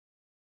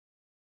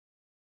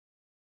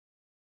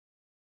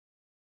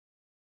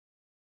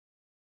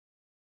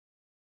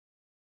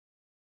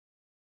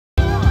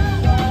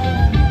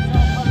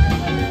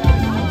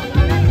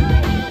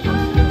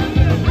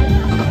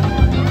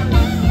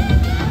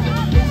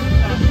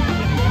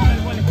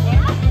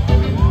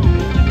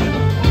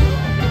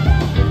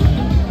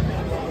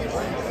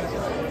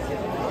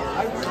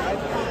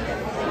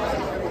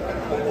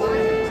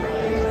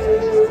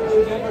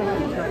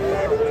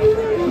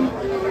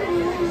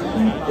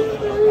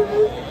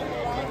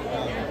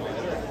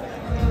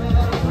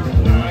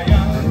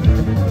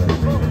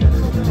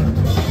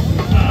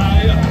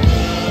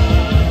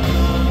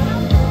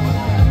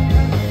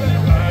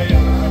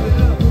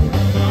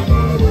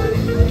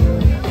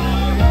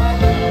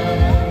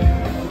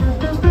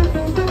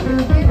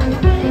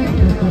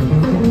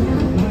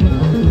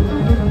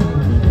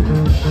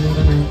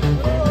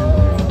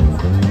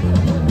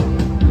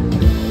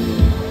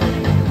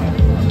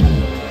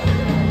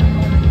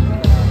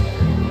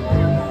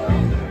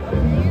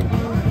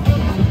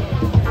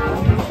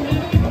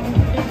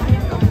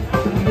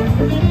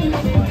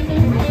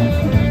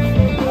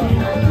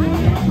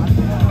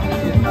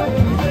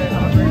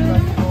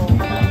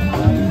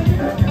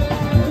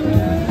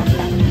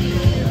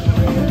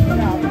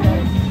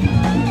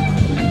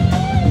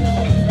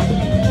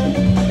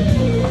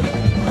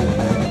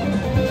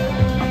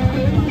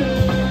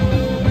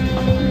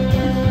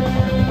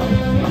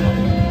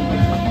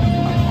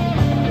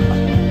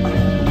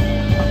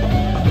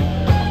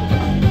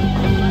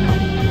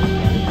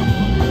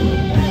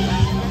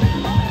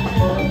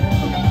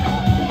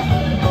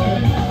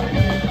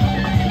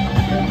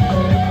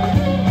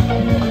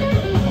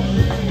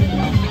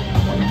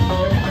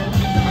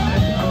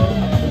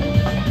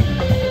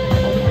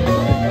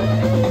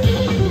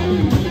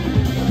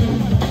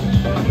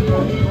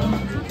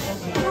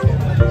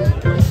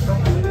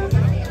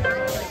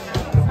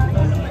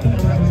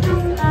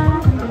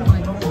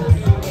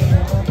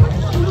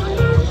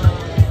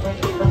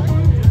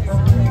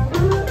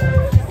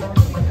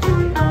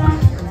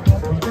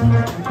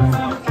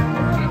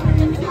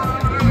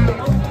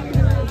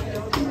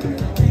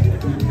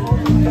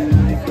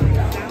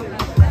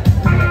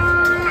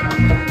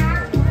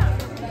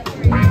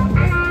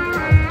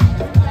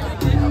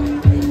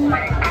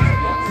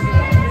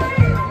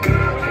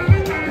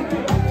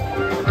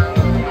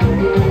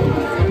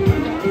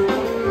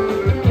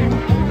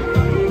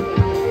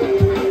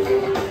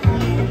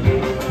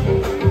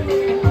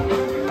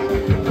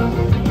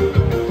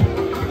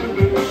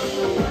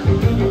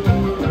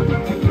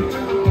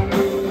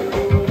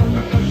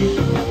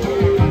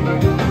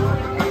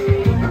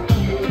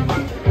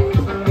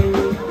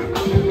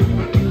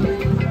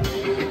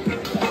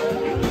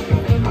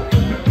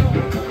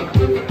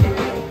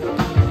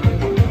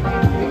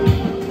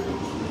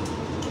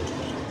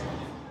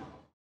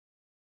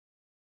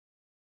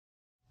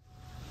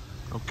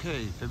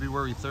Okay,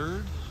 February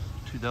 3rd,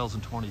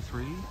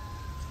 2023,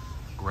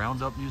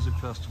 GroundUP Music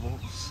Festival,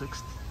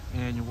 6th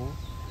annual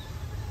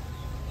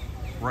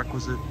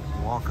requisite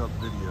walk-up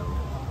video,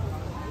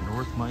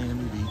 North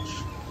Miami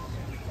Beach.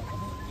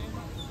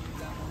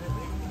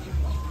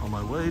 On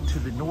my way to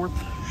the North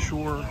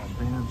Shore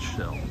Band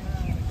Shell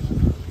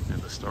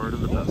and the start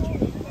of the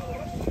festival.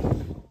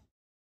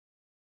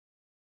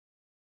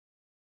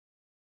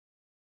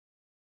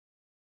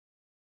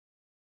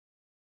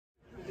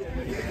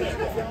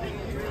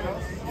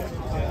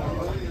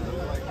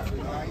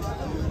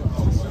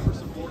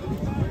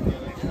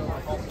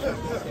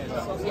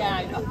 Yeah,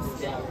 I know.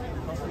 Yeah.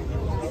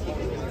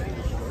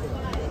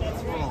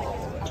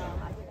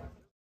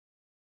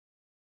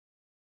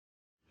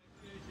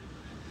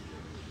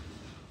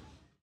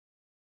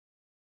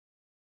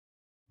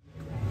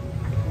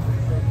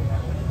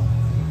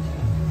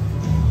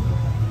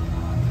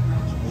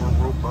 More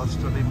robust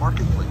of a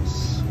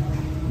marketplace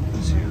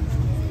is here.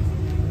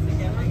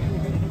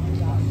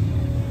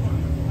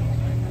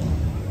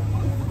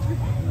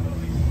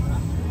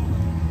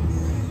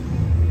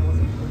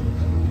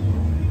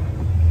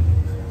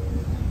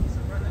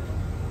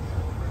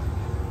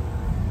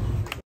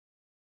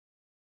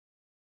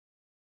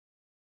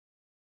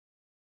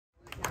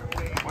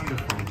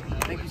 Wonderful.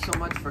 Thank you so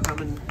much for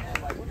coming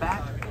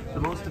back, the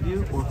most of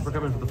you, or for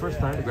coming for the first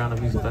time to GroundUP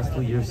Music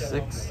Festival, year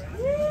 6.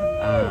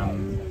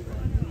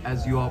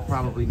 As you all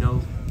probably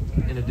know,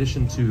 in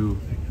addition to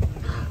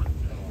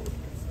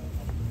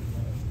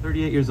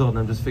 38 years old and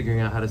I'm just figuring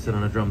out how to sit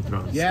on a drum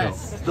throne.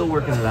 Yes. Still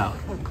working it out.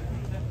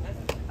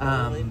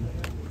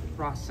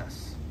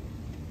 Process.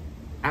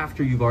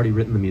 After you've already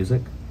written the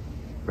music,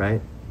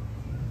 right?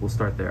 We'll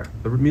start there.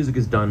 The music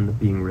is done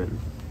being written.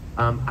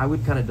 I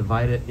would kind of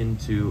divide it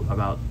into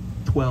about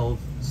 12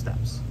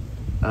 steps.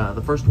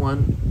 The first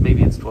one,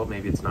 maybe it's 12,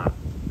 maybe it's not.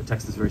 The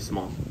text is very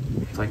small,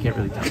 so I can't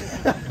really tell.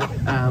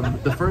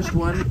 The first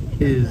one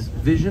is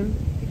vision.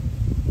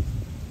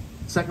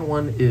 Second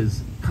one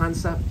is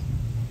concept.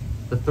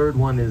 The third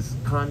one is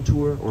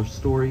contour or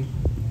story.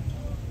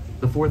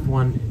 The fourth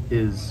one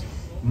is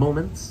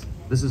moments.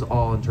 This is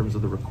all in terms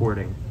of the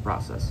recording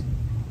process.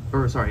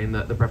 Or sorry, in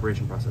the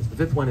preparation process. The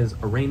fifth one is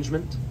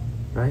arrangement,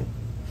 right?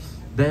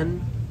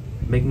 Then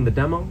making the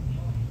demo,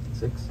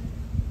 6.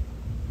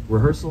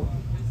 Rehearsal,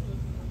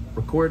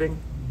 recording,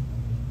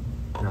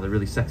 now the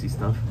really sexy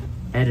stuff,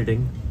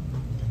 editing,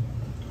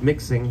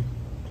 mixing,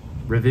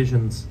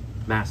 revisions,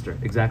 master.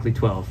 Exactly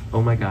 12.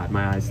 Oh my God,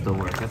 my eyes still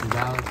work. Got these,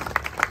 Alex?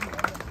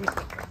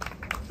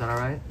 Is that all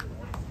right?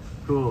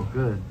 Cool,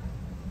 good.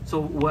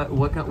 So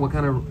what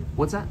kind of,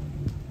 what's that?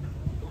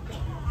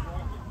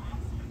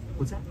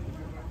 What's that?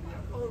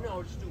 Oh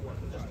no, just do one.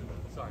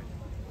 Sorry.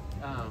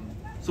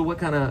 So what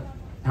kind of,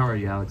 how are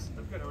you, Alex?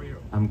 I'm good, how are you?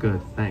 I'm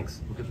good,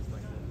 thanks.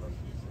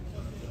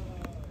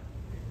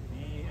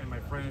 Me and my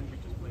friend, we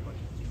just play a bunch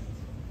of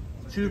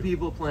instruments. 2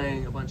 people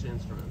playing a bunch of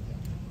instruments.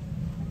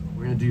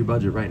 We're gonna do your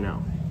budget right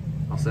now.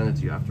 I'll send it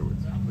to you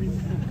afterwards.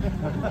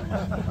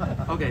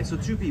 Okay, so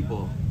 2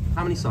 people.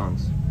 How many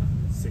songs?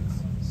 6.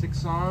 6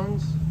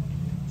 songs,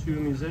 2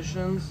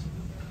 musicians.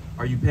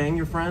 Are you paying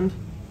your friend?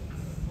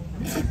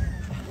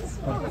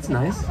 That's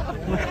nice.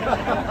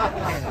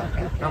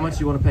 How much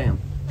do you want to pay him?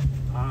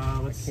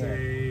 Let's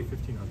say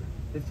 1,500.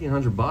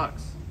 1,500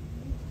 bucks.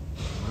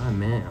 My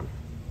man.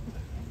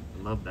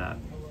 I love that.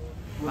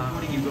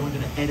 What do you go into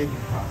the editing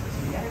process?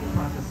 The editing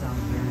process sounds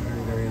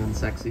very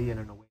unsexy and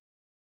in a way.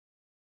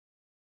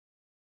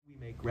 We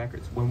make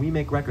records. When we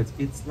make records,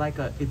 it's like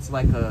an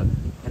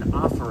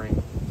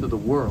offering to the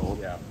world.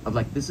 Yeah. Of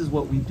like, this is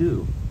what we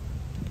do,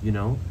 you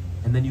know?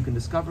 And then you can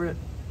discover it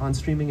on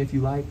streaming if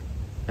you like,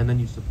 and then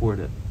you support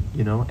it,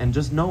 you know? And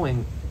just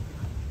knowing,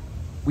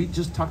 we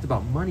just talked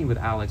about money with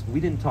Alex, but we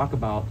didn't talk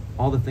about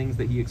all the things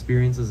that he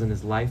experiences in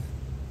his life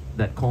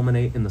that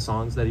culminate in the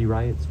songs that he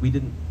writes. We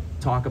didn't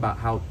talk about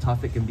how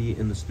tough it can be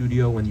in the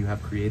studio when you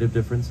have creative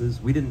differences.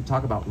 We didn't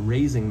talk about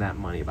raising that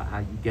money, about how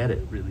you get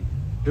it, really.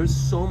 There's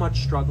so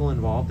much struggle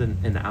involved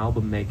in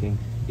album making.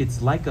 It's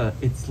like a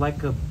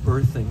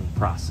birthing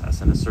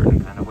process in a certain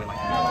kind of way.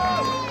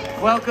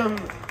 Welcome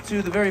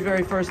to the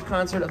very first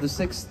concert of the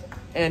 6th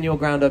annual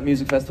GroundUP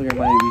Music Festival here in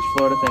Miami Beach,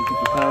 Florida. Thank you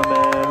for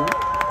coming.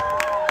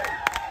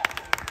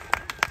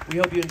 We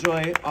hope you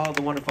enjoy all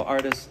the wonderful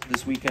artists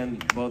this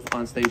weekend, both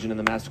on stage and in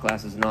the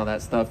masterclasses and all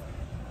that stuff.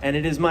 And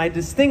it is my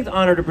distinct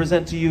honor to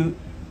present to you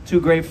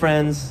 2 great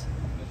friends,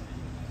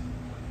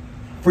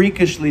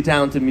 freakishly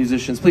talented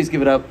musicians. Please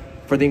give it up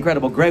for the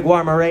incredible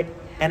Gregoire Marais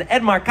and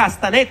Edmar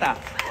Castaneda.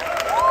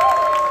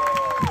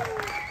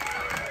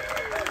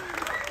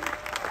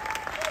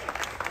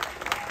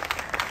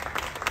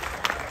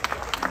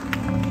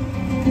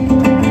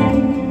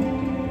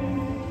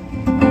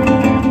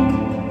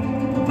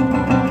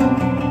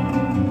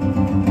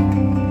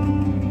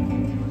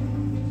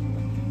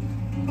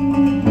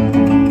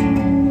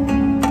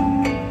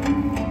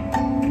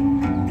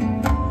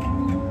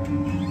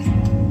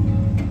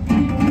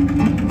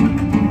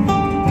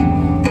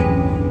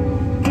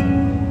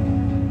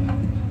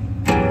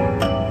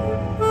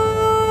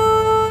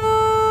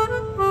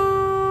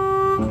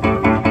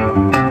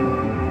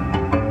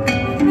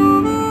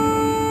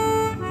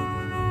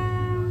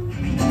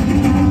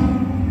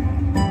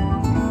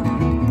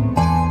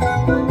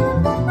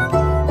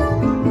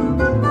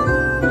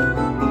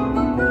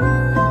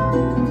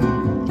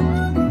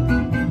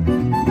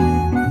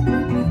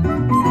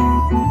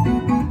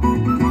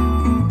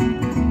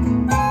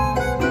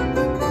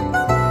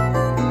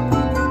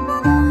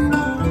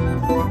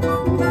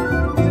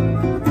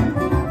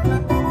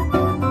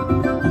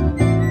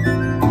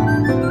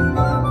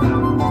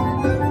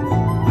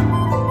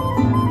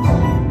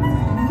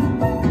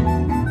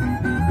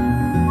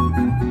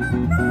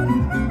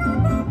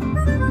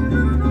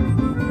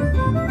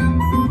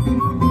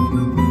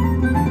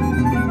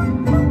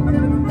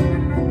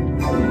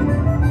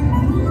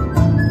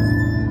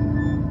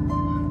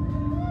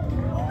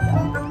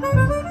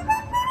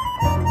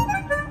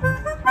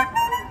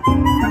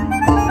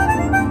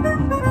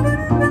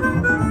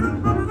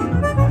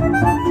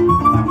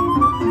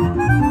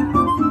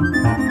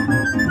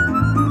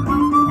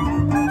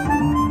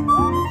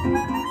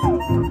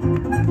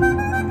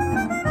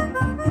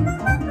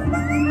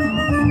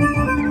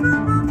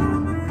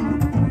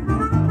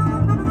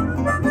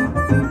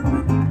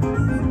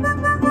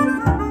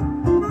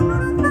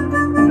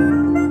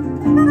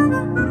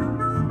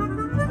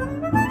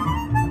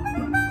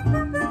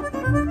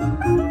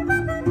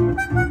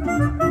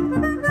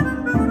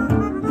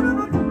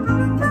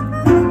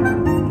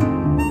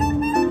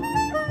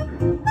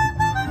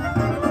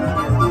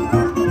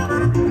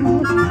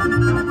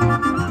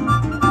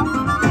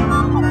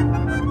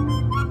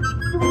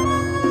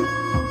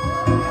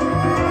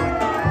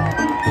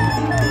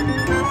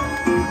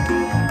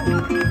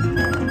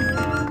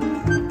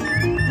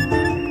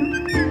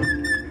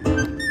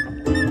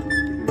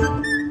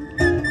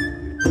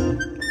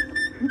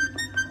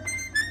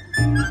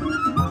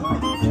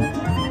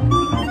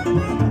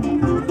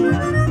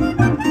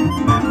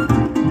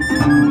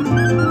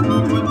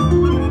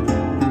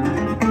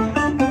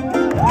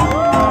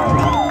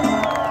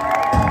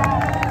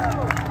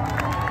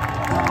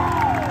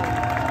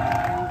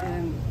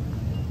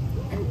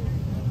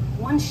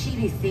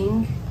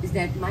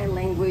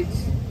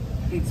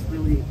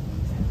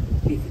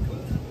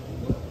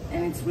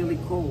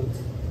 old.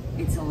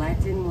 It's a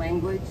Latin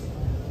language,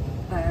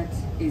 but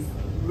it's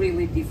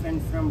really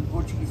different from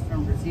Portuguese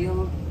from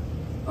Brazil,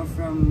 or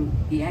from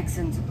the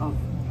accent of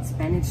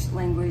Spanish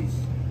language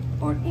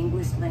or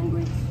English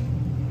language.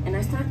 And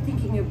I started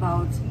thinking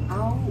about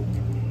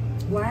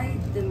why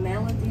the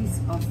melodies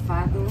of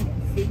Fado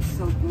fit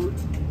so good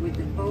with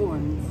the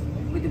poems,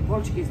 with the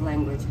Portuguese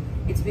language.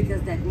 It's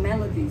because that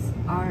melodies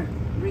are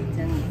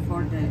written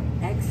for the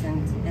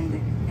accent and the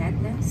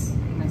cadence,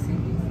 can I say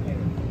this,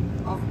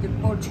 of the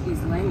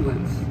Portuguese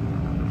language.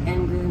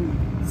 And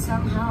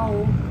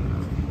somehow,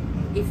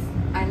 if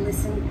I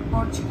listen to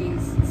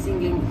Portuguese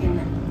singing in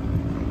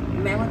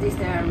melodies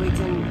that are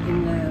written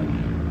in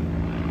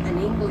an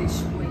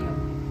English way.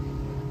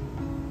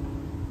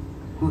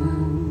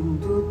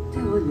 Quando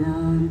teu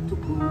olhar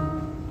tocou,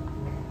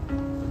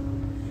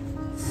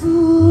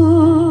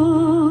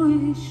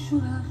 fui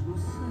chorar no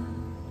céu,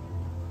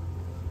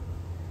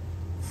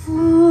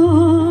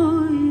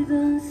 fui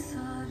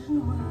dançar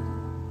no ar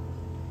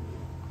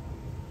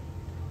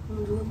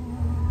do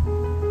amor.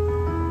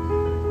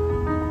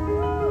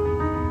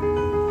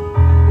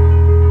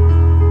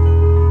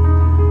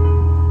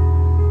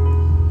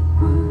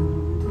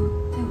 Quando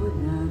teu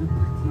olhar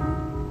partiu,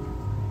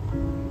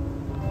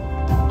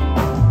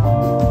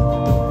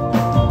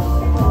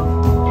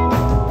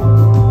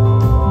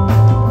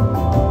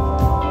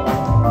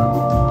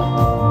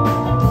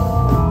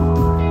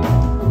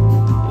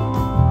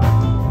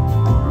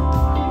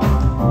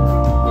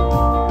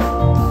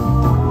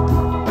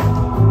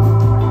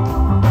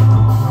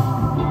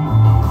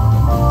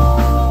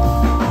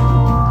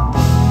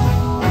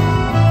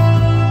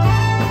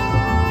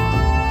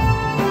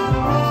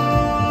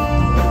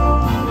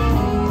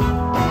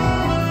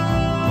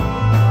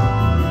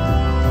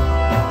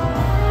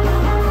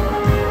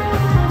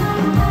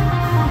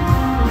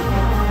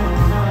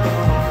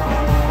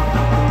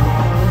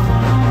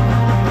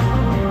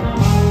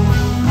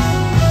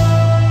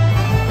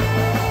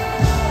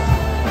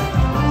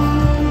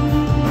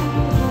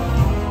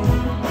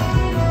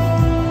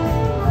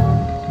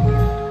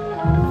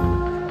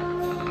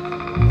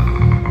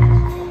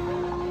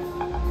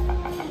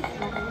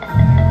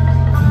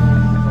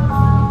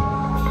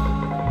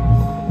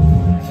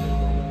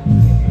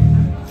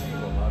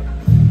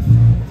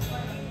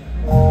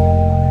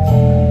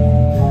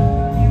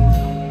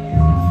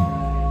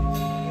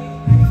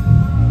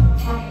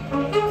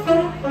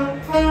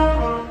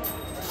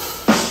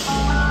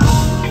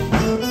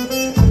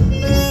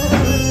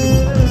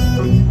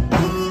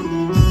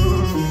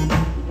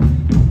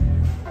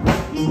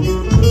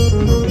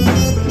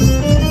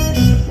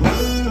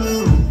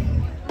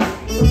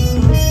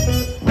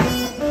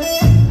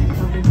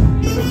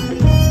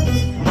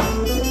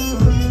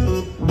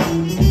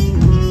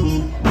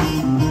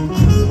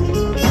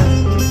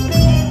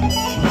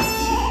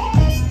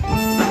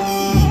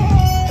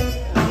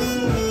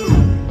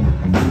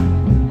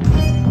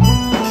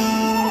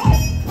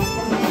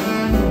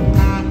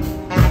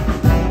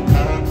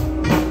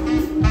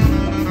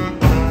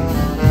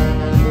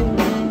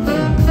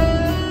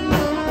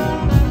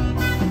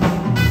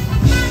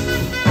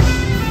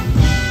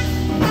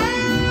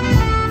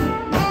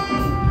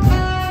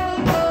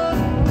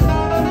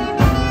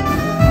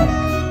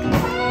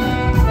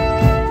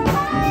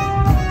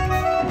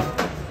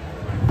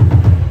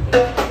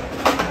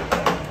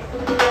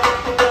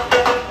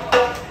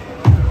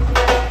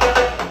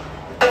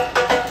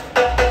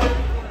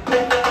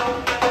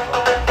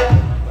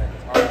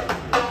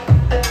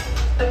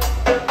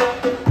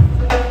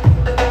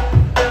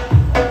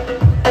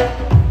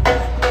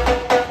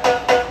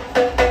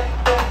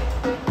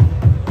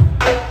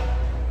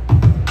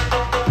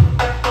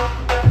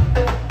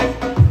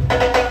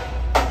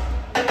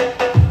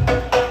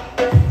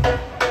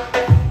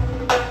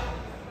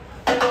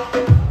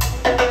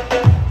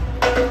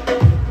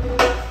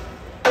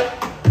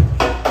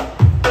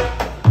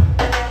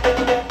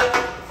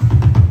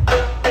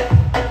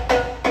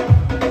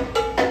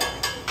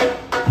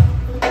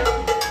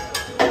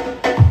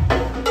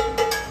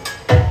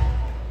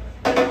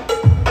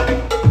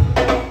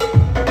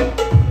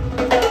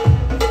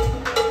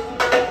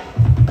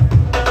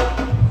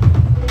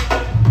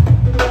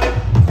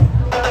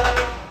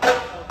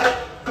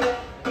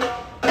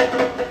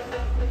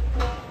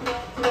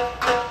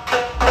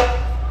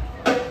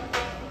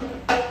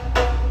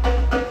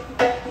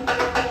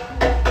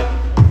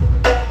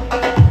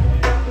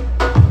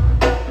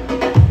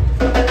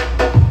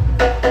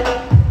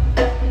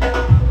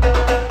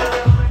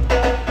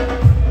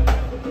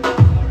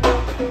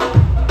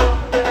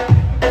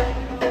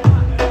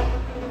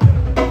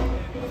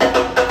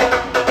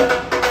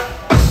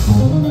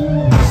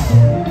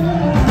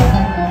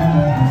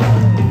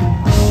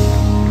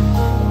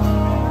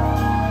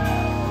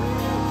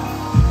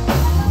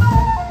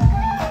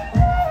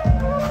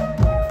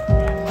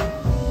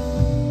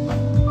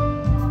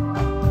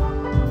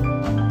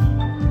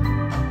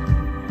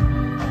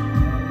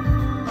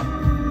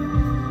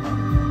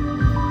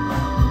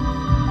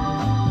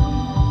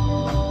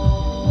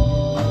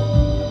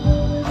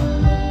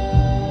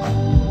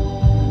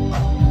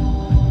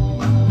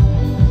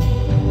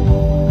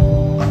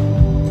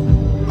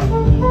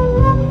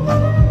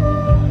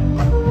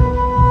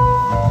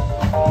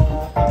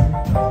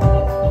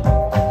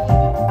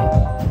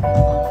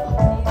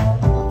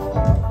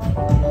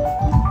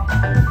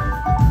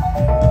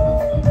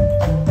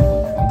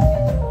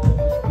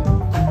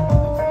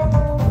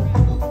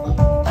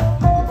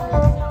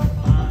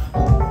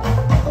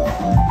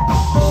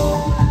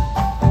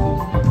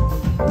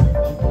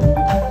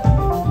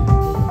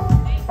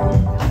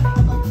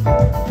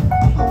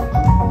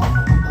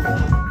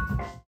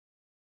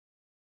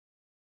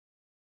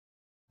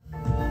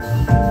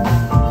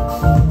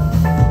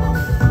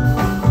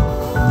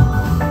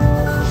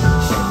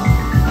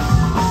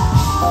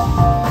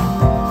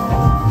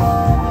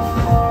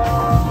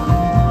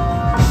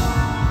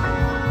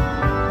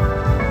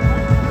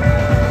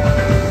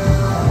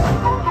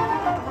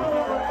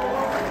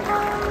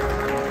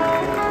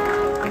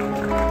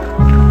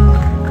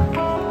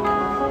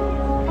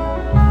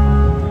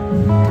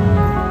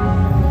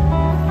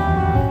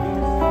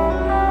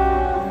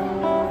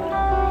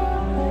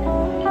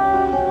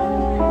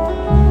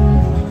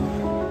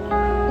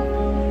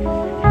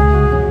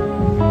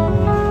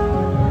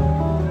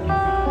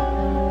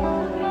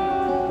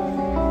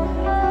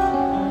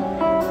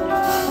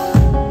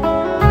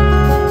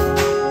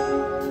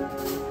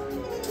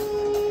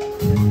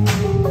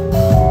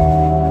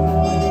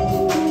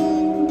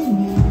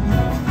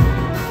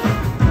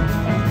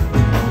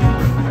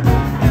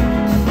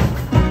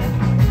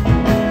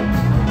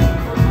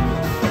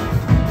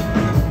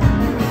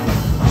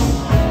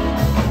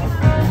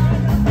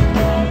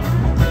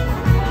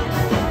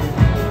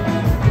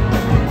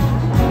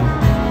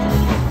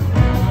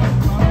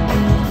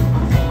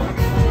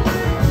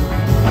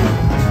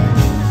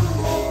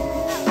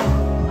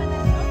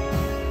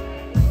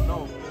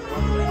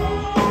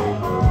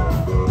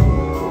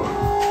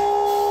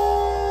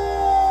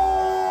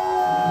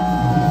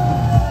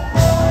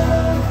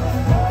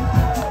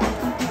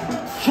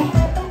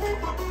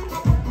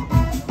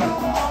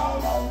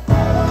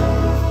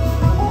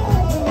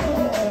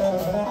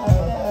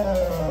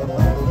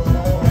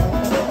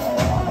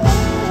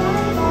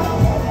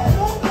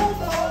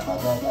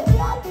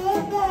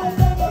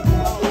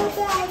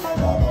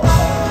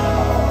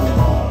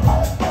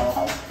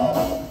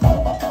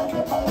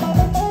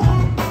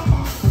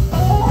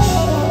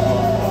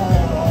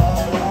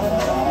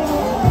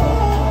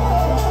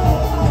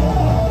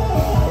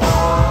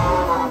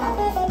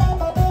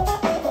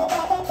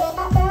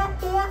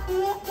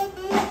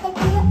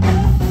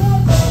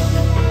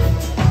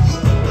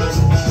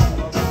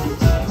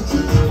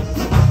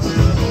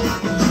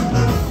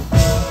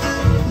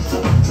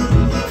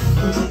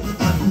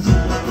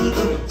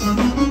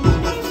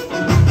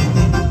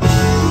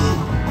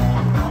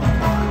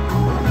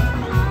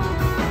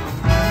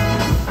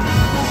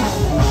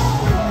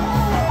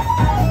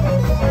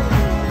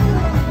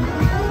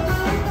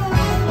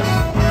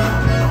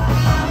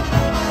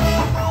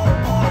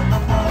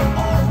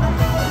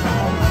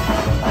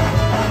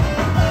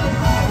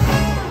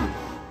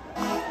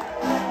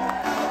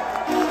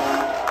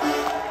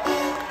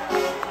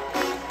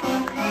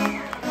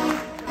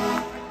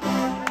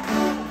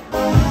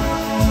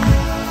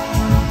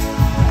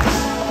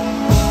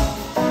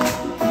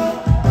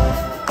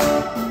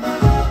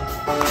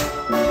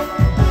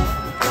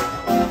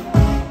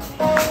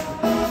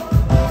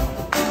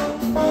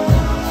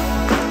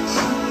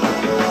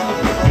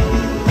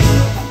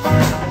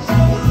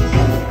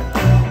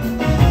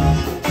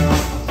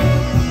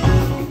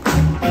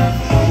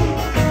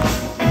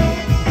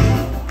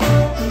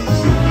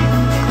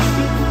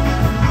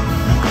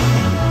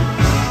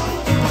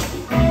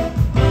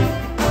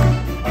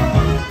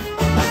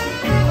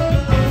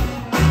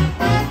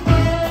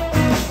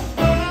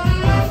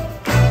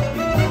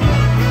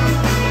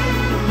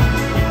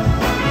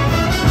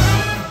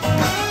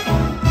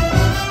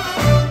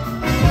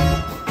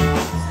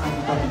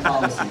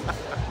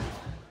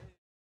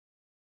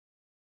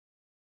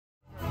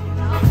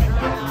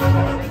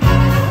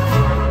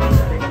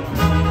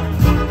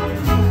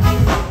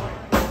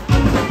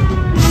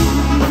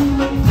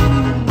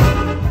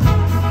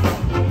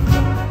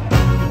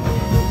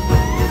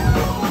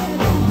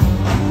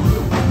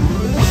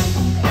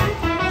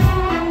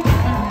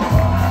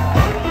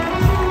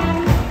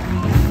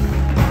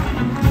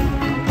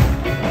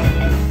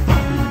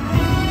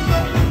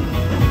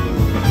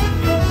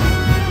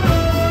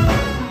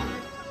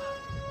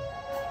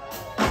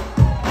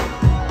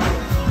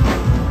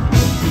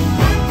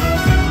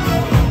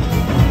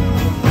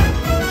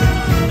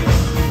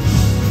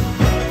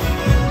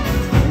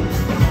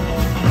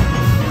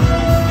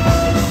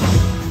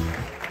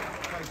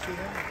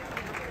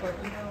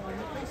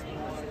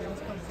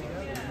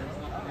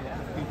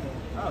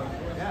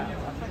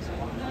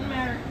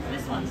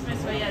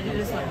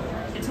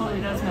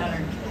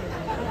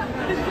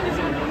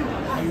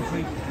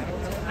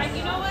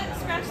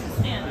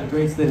 the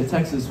great state of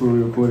Texas, where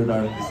we recorded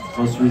our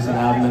most recent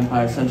album,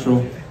 Empire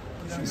Central.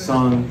 The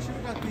song,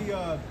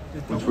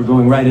 which we're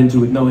going right into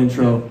with no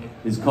intro,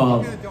 is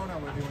called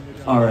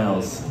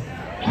RLs.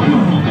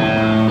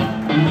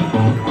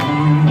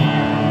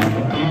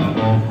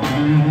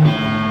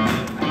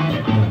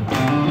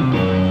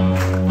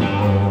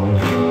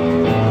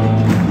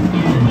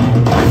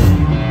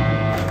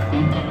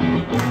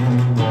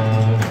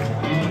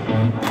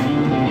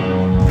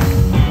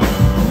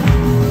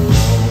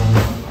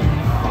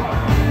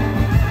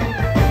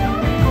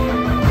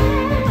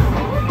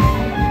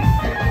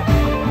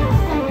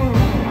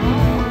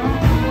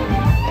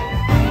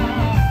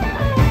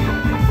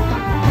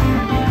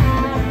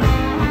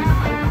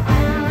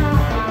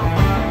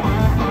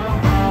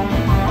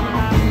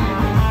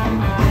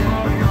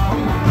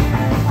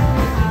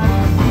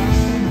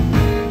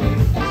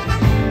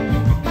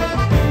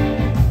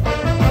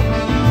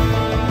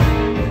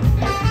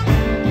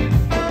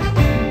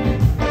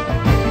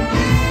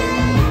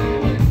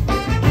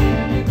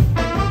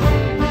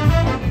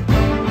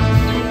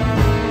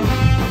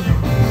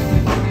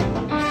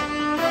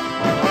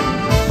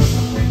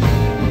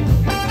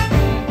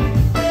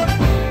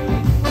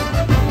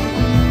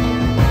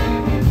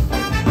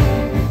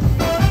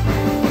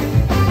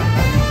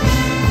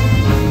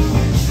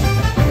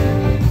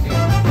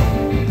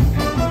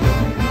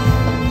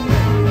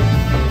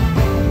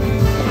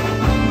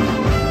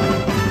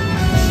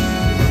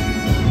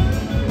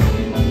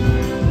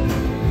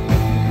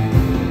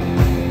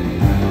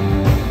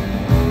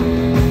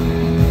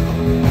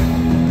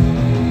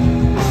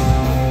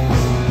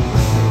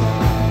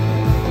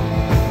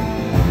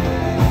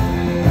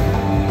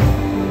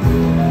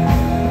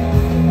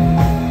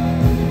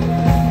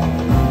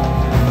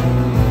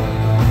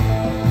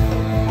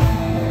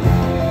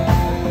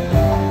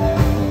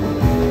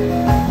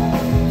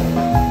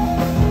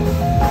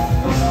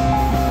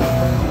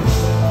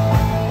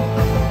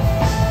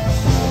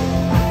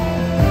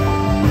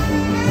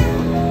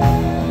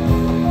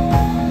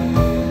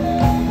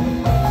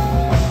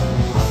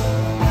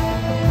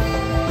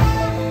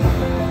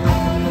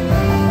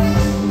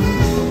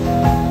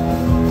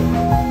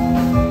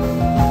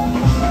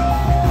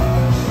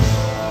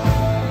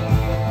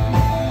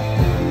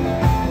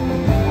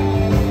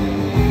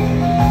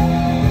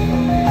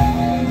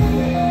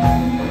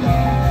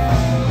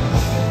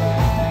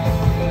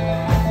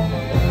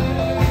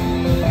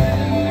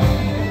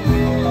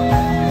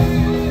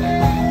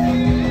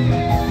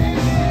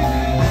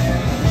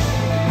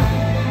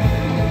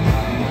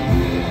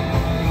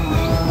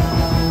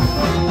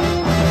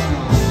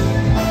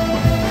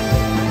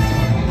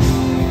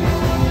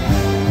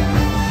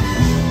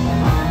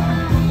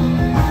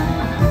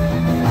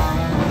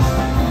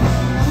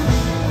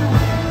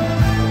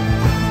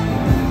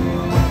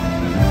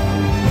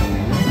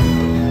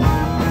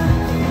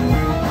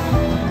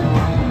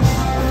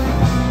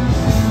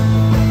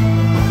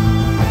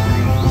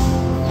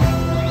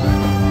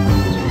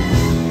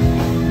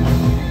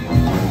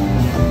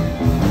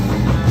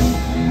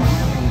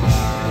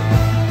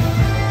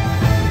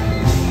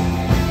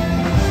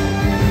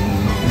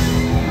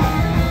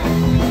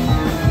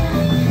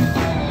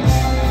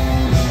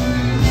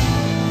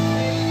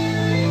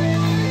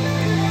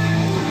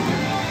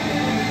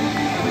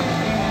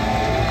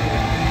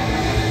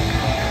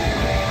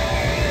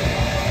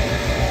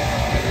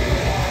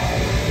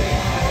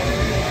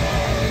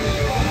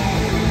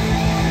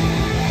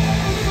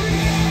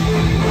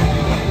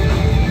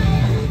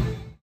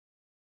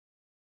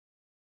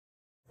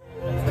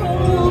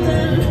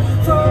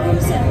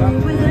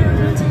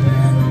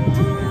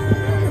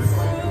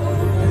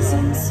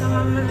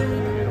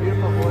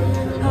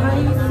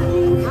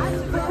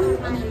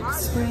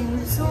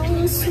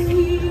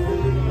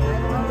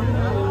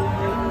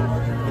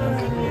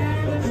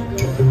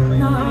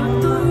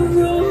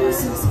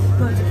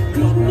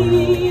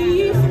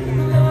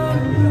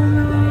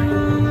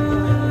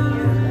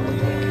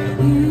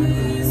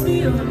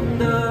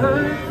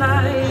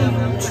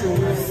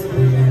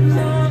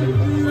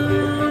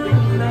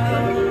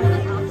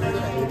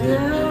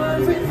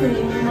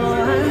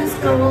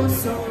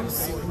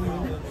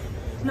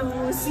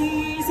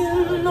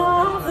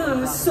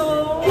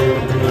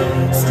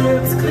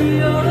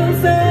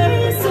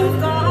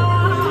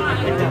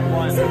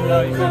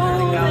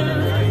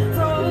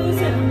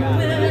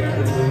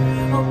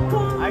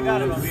 I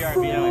got him a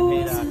BRB and I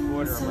paid a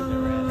quarter of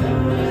what they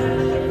were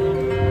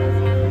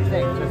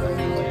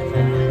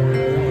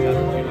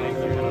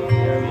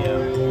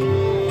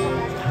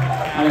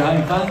Are you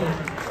having fun?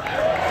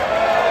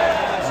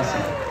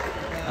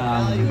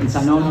 Awesome. It's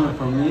an honor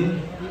for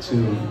me to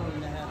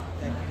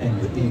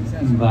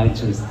invite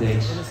to the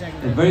stage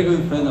a very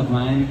good friend of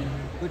mine,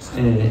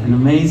 an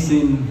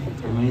amazing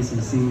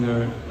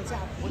singer.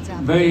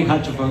 Very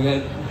hard to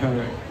forget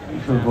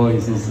her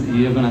voice.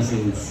 You're gonna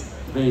see it's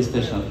very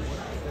special.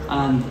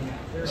 And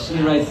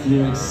she writes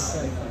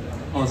lyrics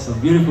also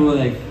beautiful,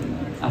 like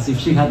as if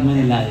she had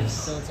many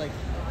lives.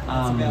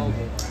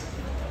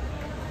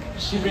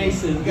 She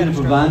brings a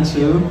beautiful band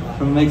too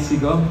from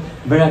Mexico,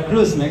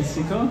 Veracruz,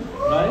 Mexico,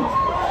 right?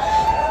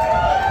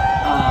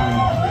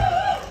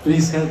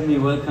 Please help me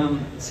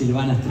welcome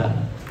Silvana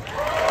Estrada.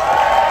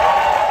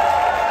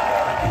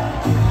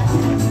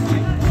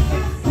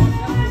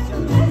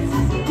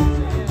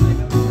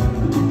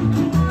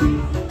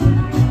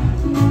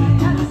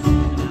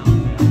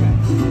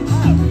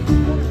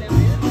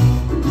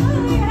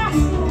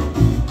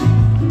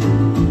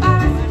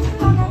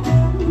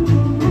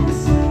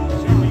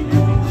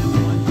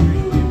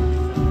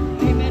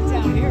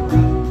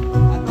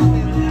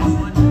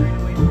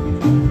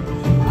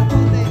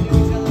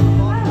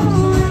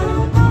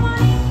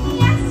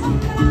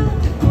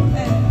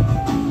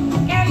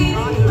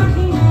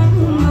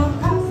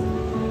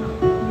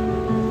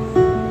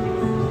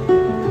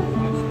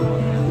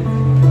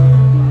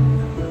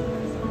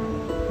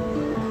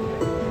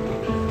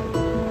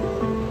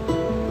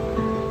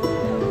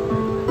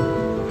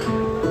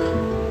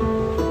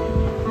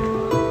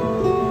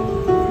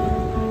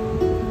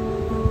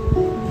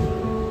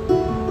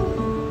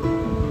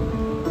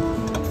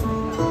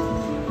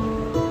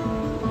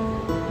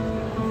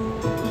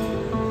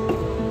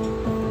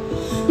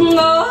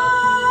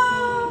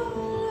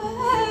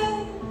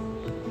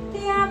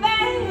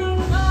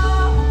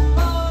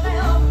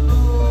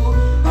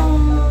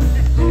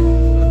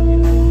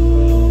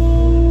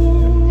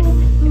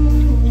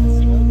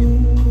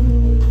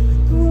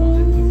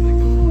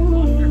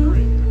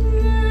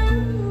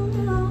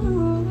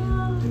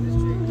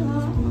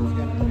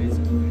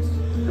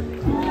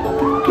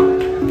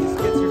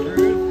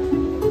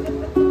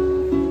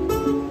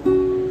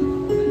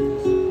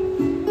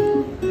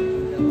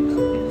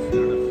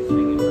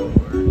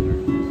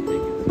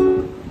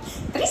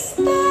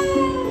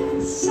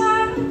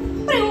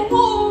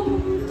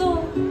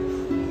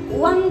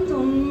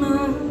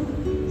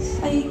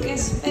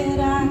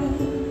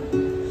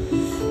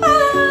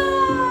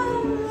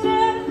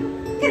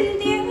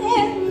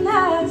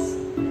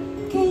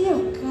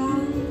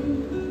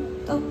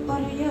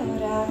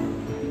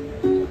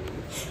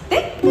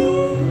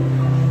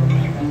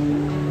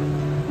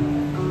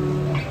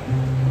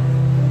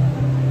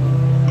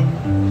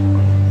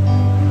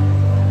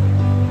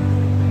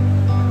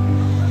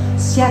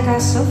 Si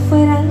acaso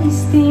fuera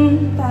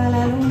distinta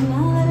la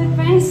luna del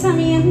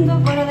pensamiento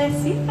por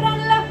descifrar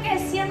lo que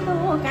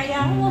siento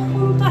callado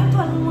junto a tu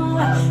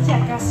almohada, si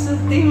acaso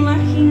te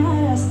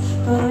imaginaras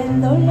todo el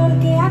dolor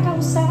que ha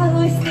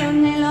causado este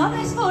anhelo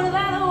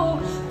desbordado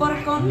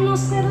por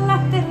conocer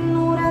la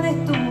ternura de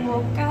tu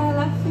boca,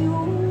 la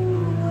figuras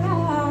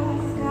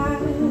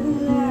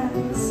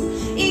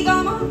y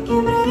como que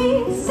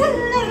brisa el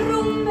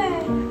derrumbe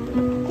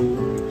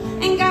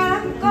en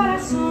cada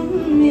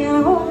corazón me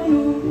hago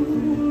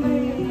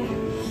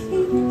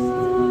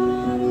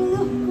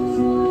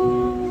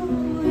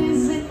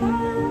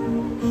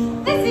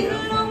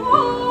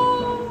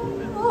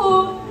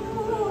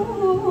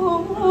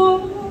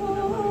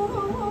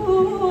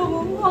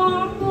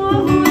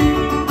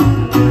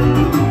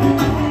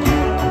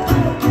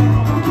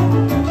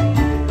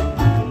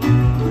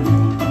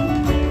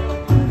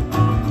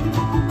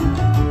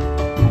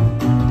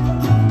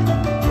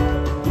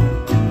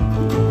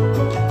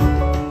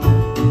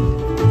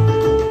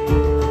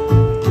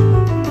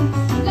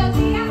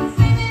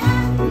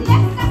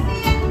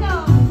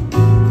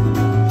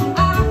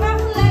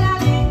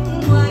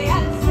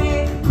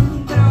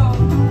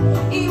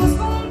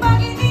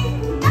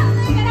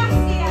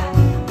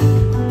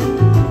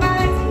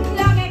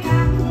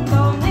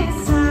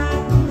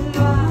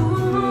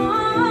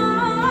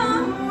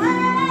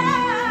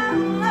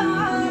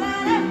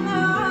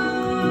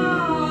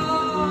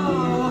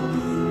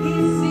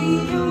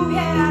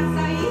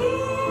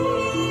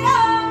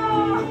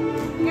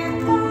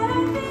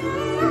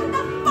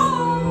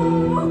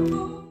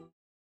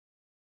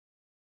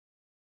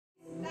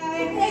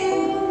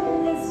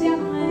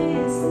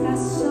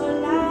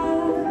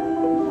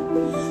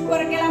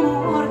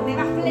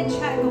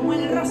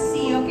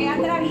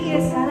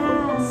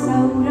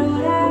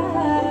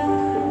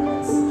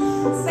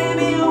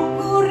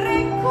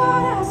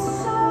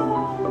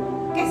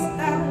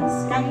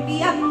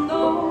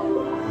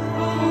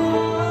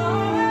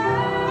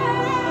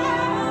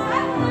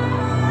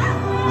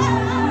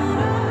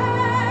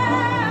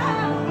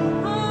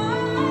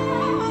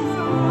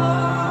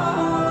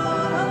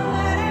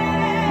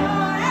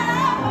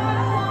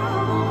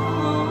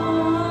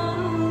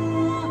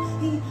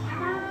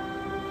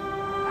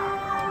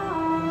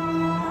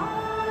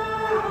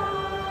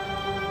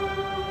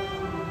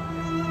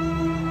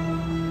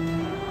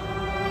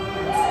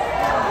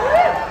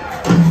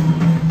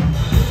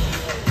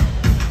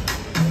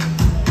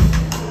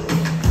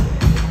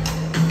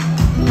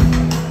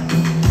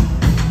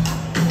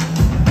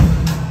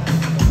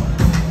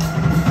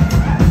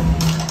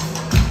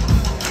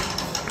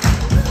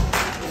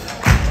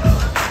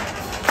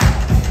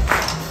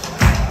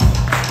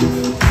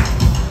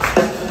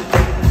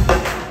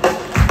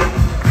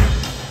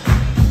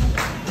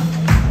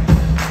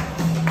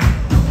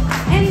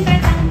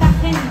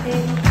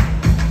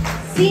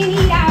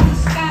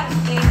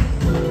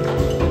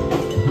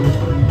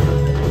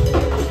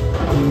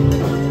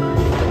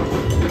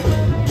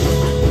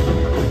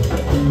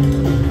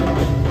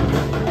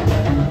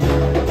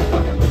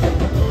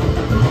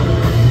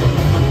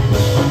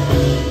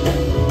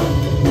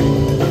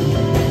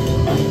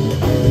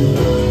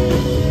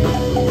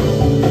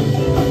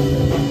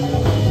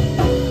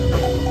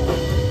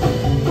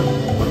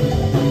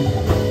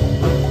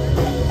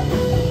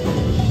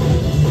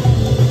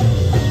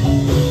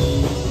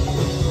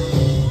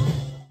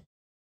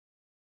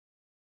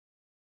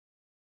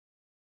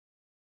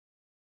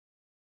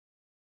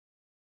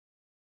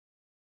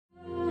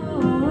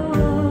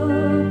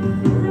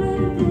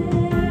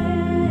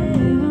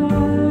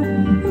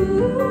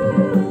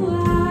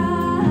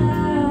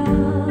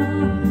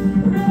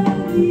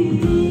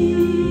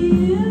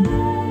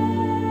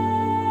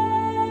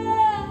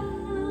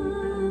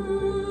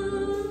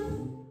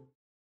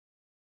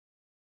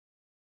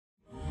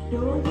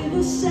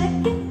a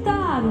second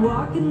thought,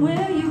 walking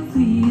where you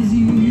please.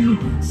 You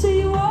say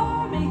you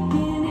are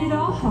making it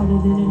all harder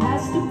than it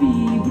has to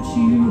be, but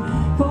you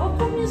fall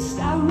from your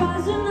sky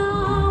rising,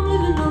 I'm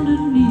living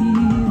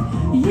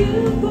underneath. You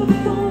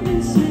perform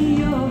and say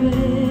you're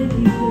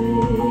anything.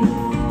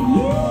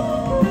 You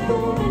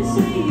perform and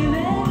say you're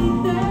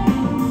anything.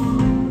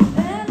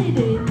 Any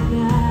day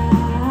now,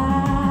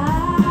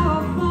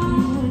 I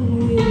find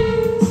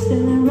we're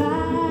standing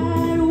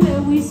right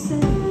where we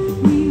said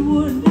we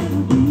would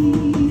never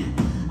be.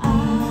 I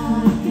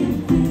can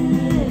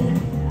feel it,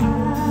 I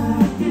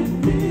can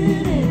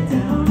feel it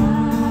down, I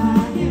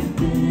can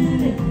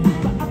feel it,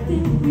 but I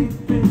think we've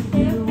been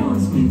here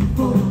once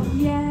before.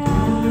 Yeah,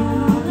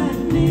 I'll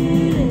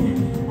admit it,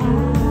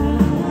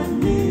 I'll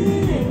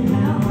admit it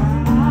now,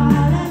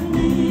 I'll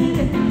admit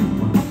it.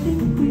 I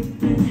think we've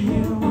been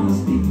here once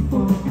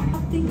before. I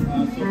think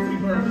we've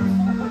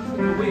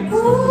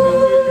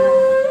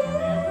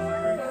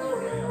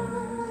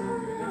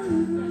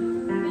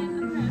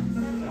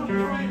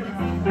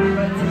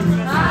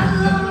I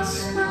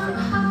lost my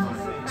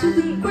heart to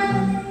the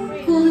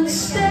gray golden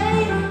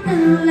state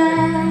and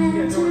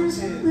lanterns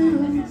in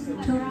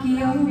little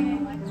Tokyo.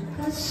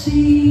 I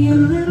see a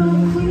little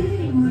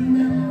queen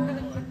now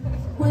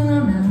when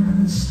I'm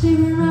not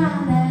staring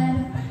right at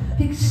a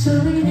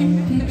pixelated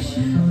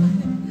picture.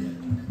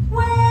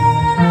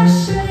 When I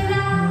shut it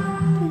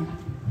out,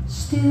 it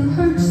still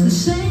hurts the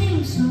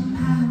same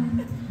somehow.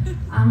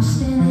 I'm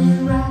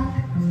standing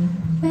right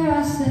where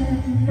I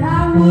said I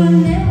would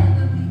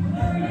never be.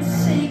 You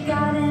say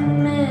God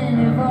and man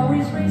have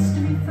always raced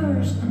to be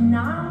first, and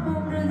now I'm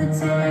under the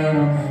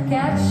table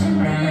catching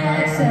the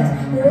access.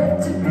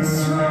 It took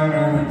us run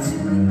over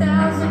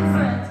 2,000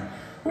 friends.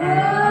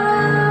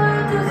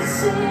 What does it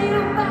say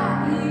about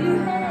you?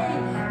 Hey,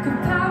 could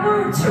power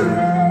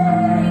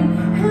train?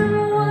 And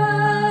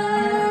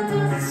what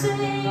does it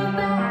say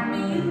about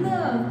me?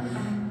 Love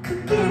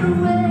could get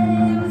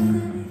away with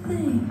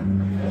anything.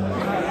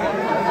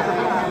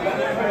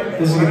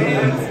 This is going to be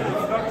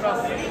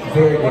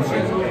very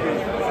different.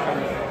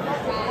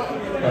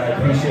 But I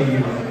appreciate you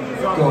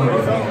going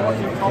with me.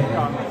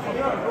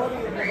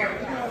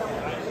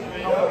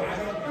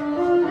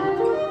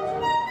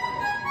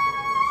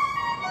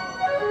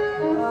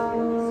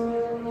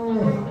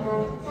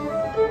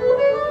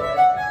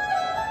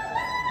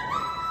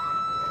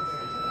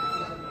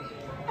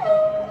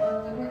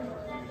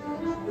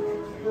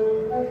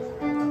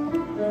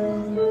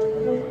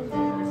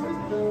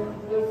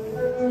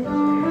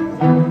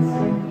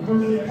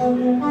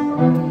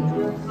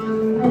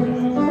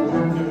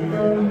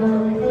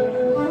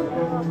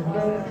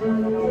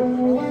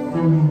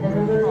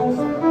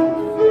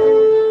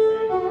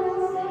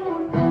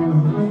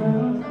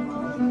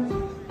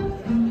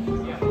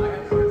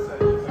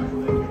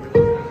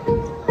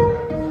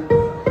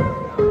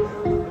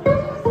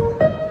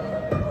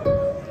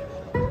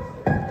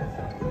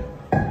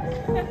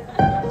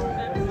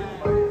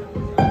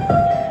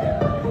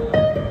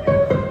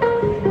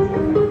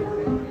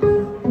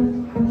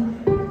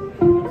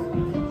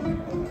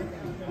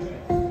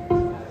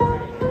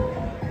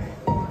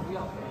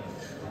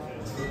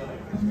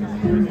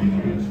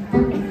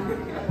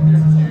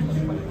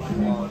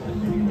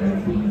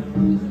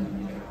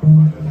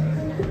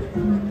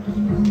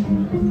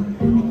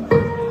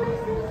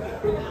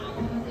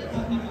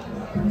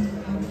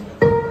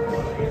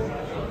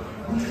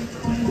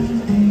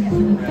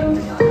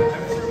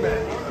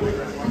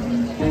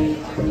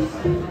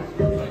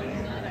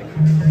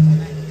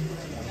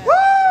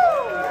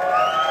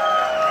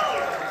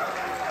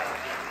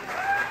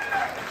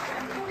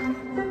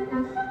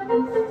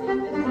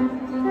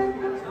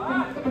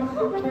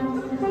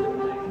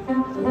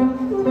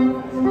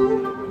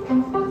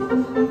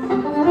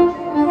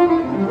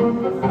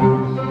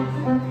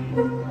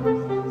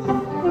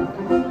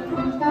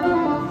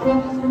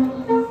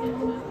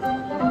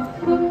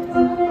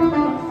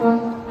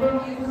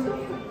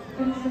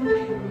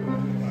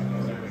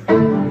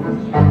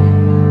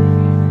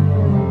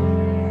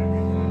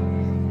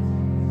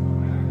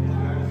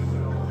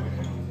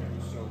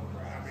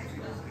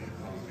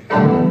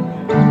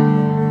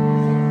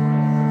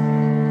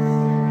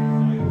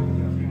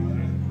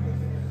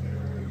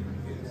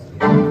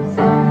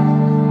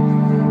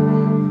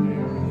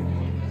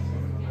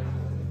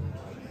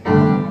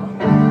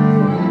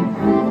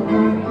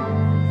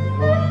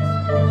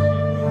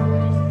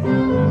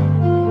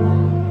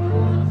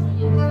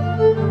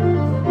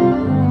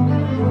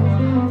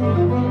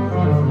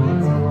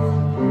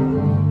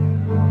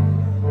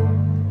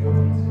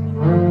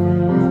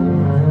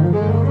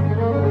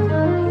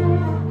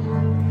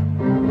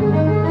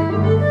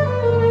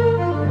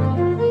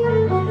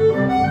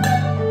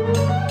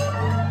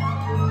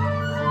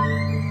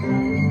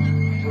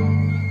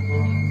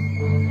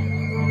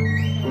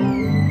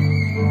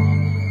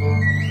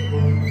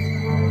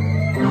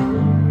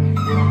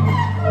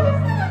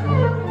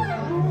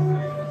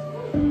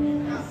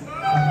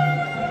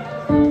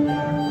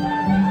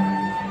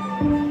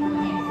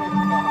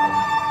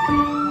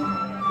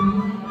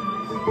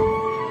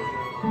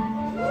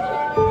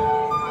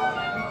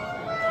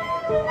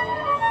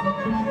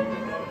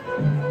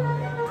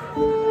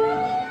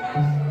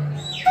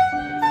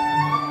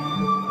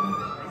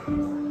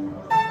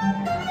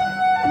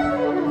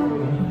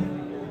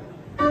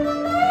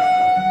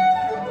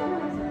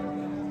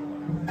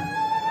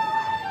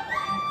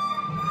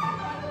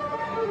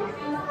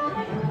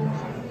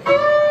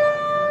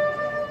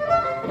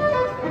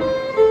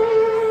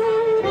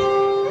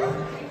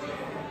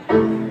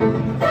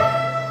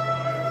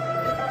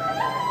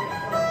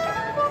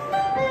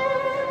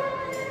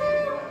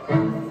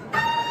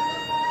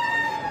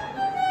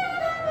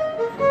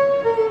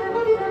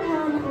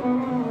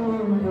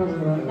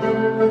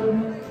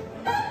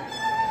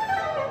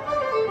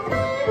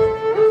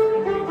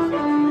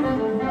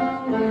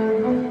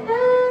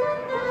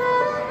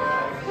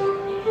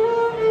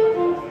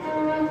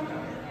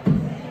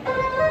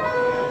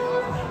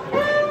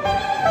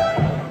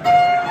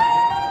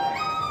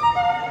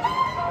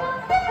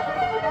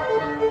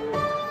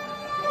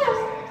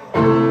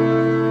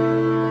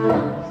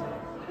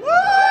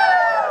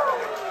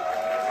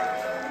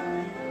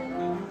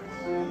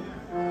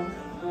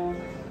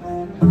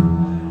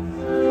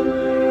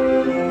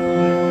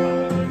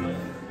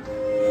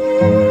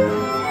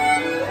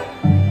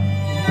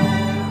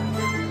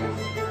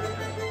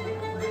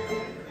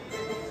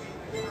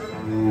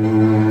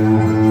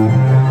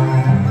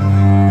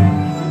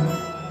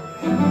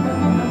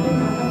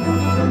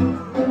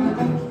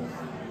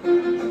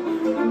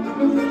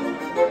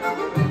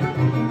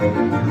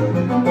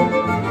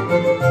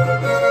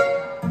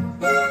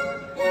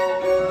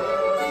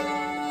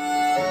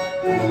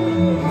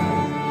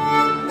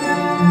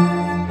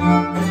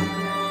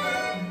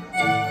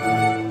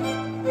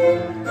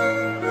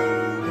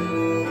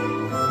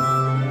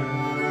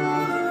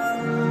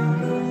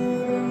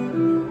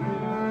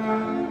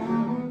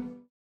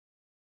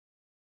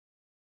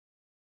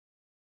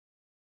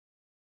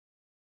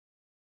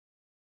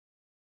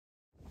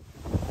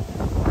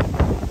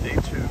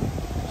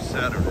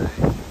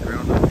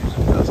 GroundUP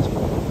Music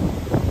Festival.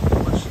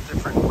 Much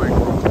different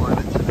micro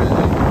climate today.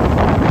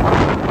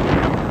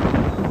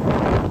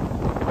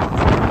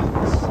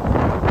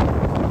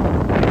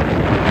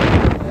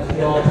 As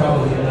you all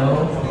probably know,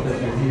 because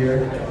you're here,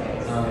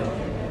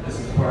 this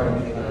is part of a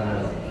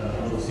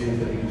little series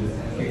that we can just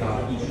kick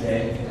off each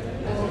day.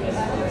 And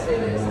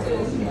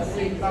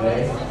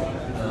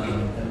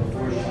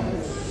before she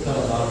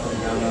comes off from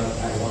GroundUP,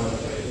 I want to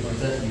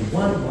present to you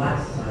one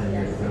last time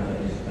here at the GroundUP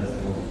Music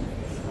Festival.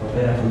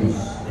 Opera Cruz,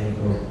 and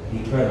the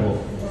incredible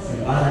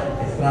Silvana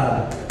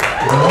Estrada.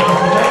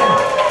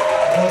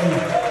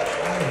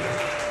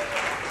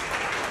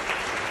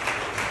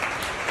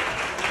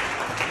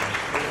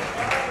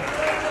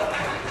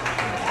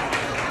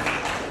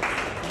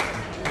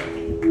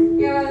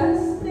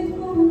 Quedaste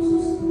con un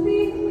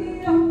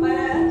suspiro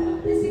para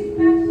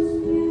descifrar tus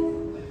pies.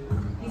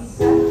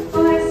 Quizás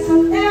por eso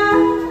te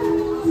amo,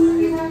 y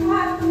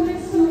dejaste de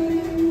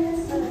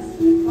sorpresas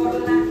por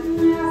la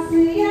nueva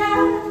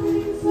seriedad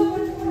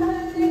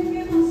insoportable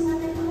que nos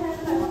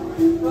aleja.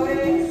 Por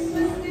eso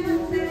estoy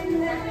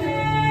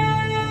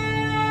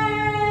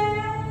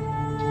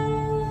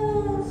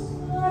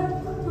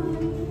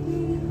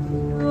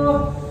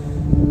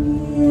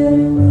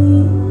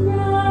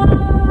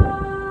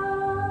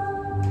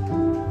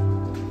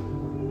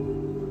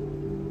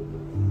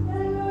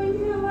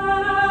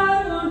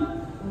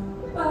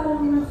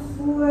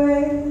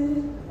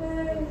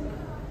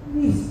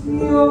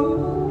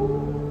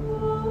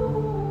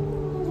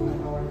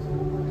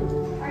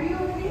Are you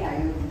okay? Are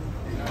you?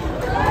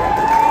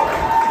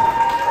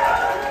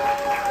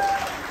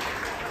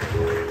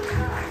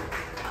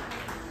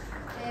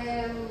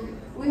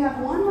 We have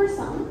one more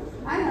song.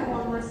 I have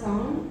one more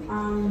song.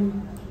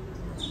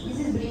 This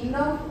is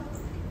Brindo,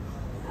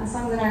 a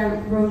song that I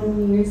wrote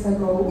years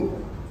ago.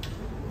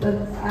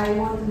 But I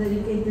want to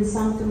dedicate this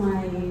song to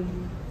my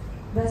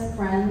best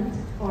friend,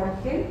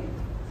 Jorge.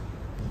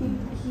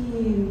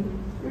 He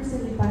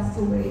recently passed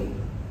away,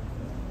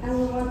 and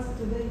we wanted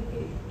to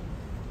dedicate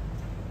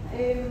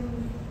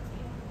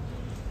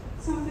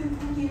something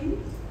for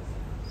him.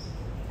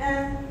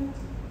 And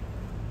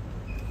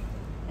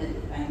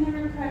I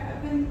never cried.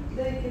 I've been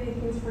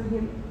dedicating things for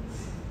him.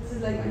 This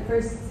is like my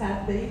first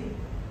sad day.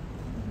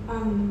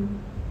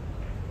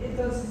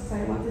 Entonces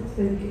I wanted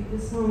to dedicate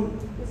this song.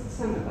 This is a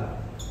song about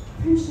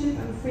friendship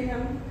and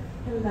freedom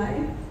and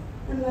life.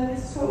 And life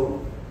is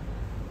so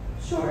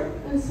short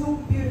and so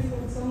beautiful.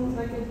 It's almost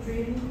like a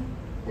dream.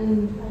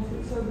 And I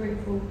feel so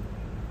grateful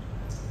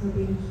for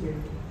being here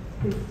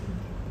with you.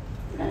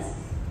 Gracias.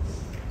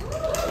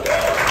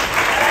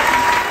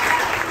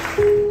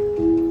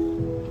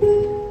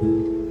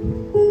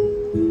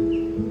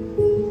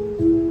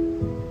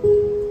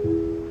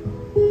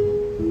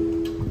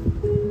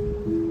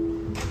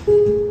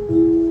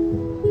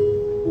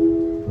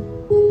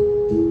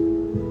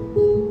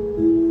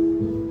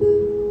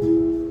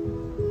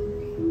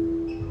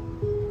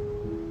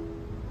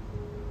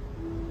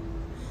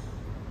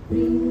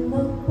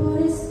 Brindo por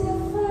este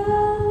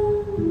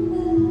afán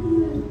de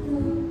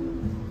libertad,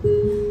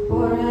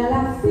 por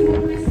la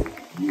firmeza.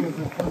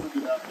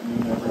 Good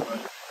afternoon,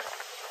 everybody.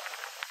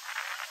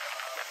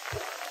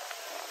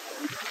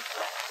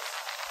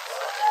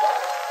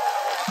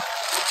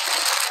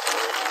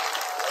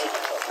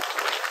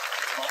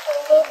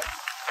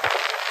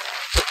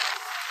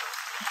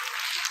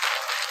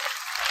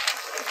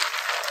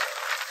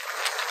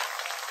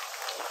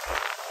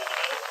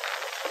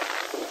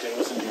 Okay,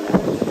 listen to you.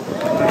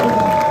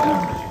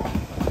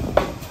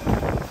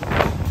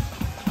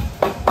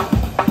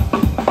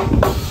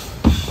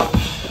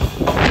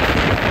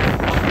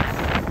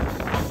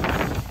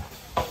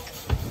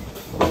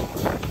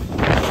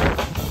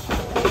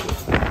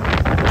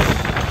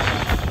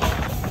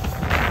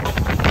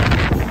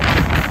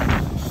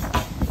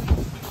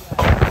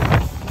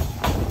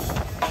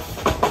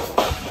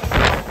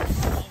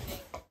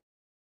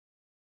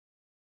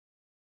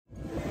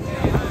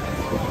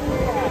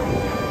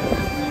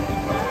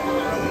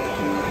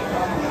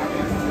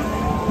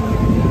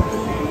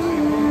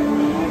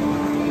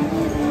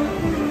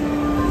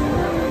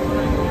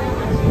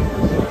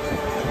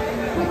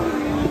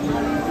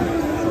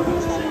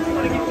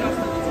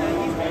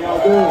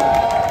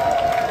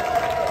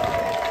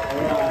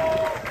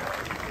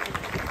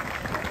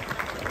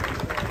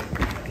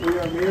 We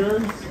are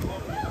Mirrors.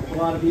 A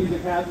lot of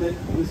music happening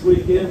this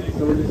weekend,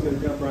 so we're just going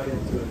to jump right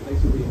into it.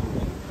 Thanks for being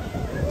here.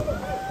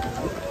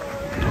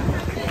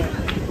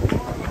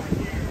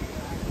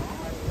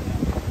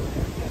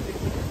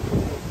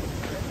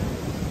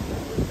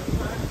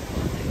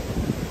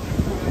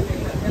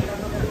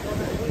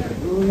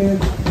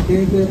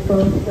 Desde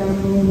pronto está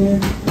moving,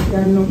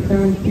 got no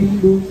time to be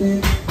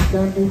losing,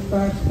 got no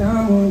fight,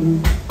 stop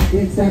moving,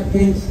 yes I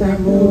can't stop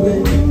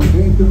moving,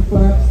 ain't too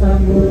far,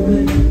 stop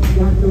moving,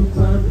 got no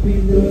time to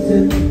be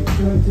losing,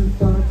 not too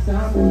far,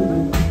 stop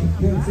moving,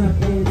 yes I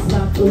can't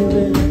stop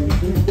moving,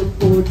 ain't too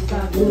far,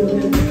 stop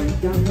moving,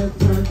 got no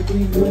time to be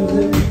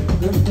losing,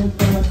 not too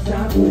far,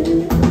 stop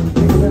moving,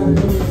 yes I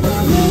can't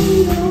stop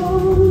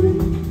moving,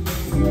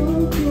 so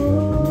go,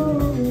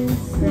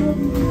 so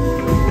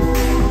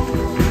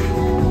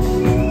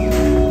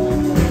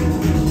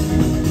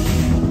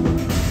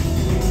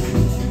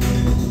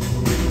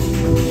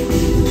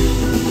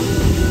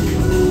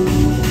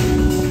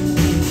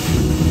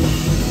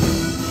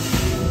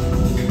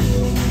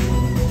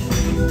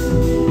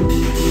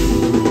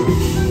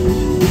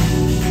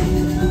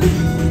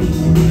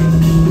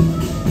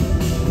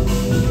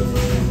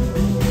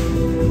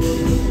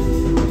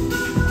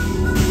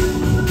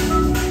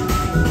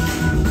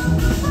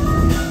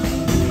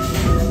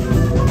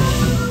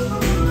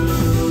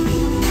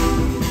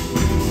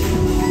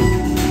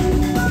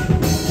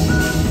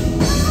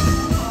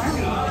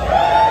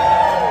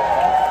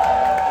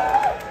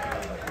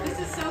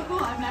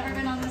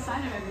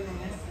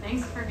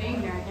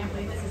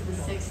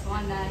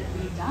fun that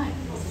we've done.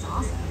 This is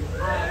awesome.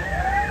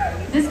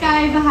 This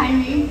guy behind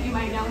me, you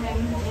might know him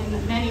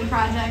in many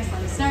projects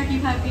like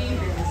Snarky Puppy,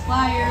 Fearless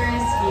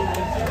Flyers, he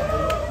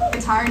like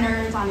Guitar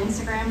Nerds on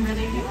Instagram,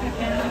 really good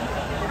kid,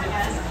 I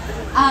guess.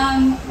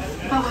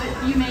 But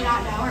what you may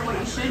not know, or what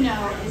you should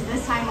know, is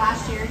this time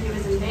last year he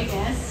was in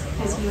Vegas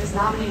because he was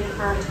nominated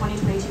for a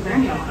 2022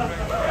 Grammy Award.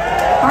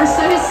 Or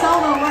so his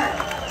solo work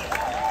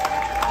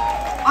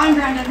on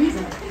GroundUP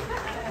Music.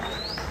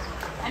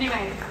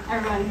 Anyway,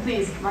 everyone,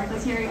 please mark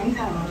this here and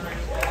come.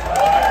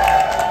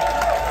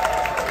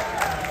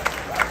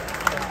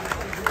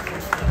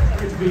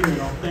 Great to be here,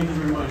 y'all. Thank you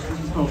very much. This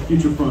is called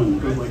Future Fun.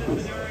 It goes like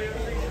this.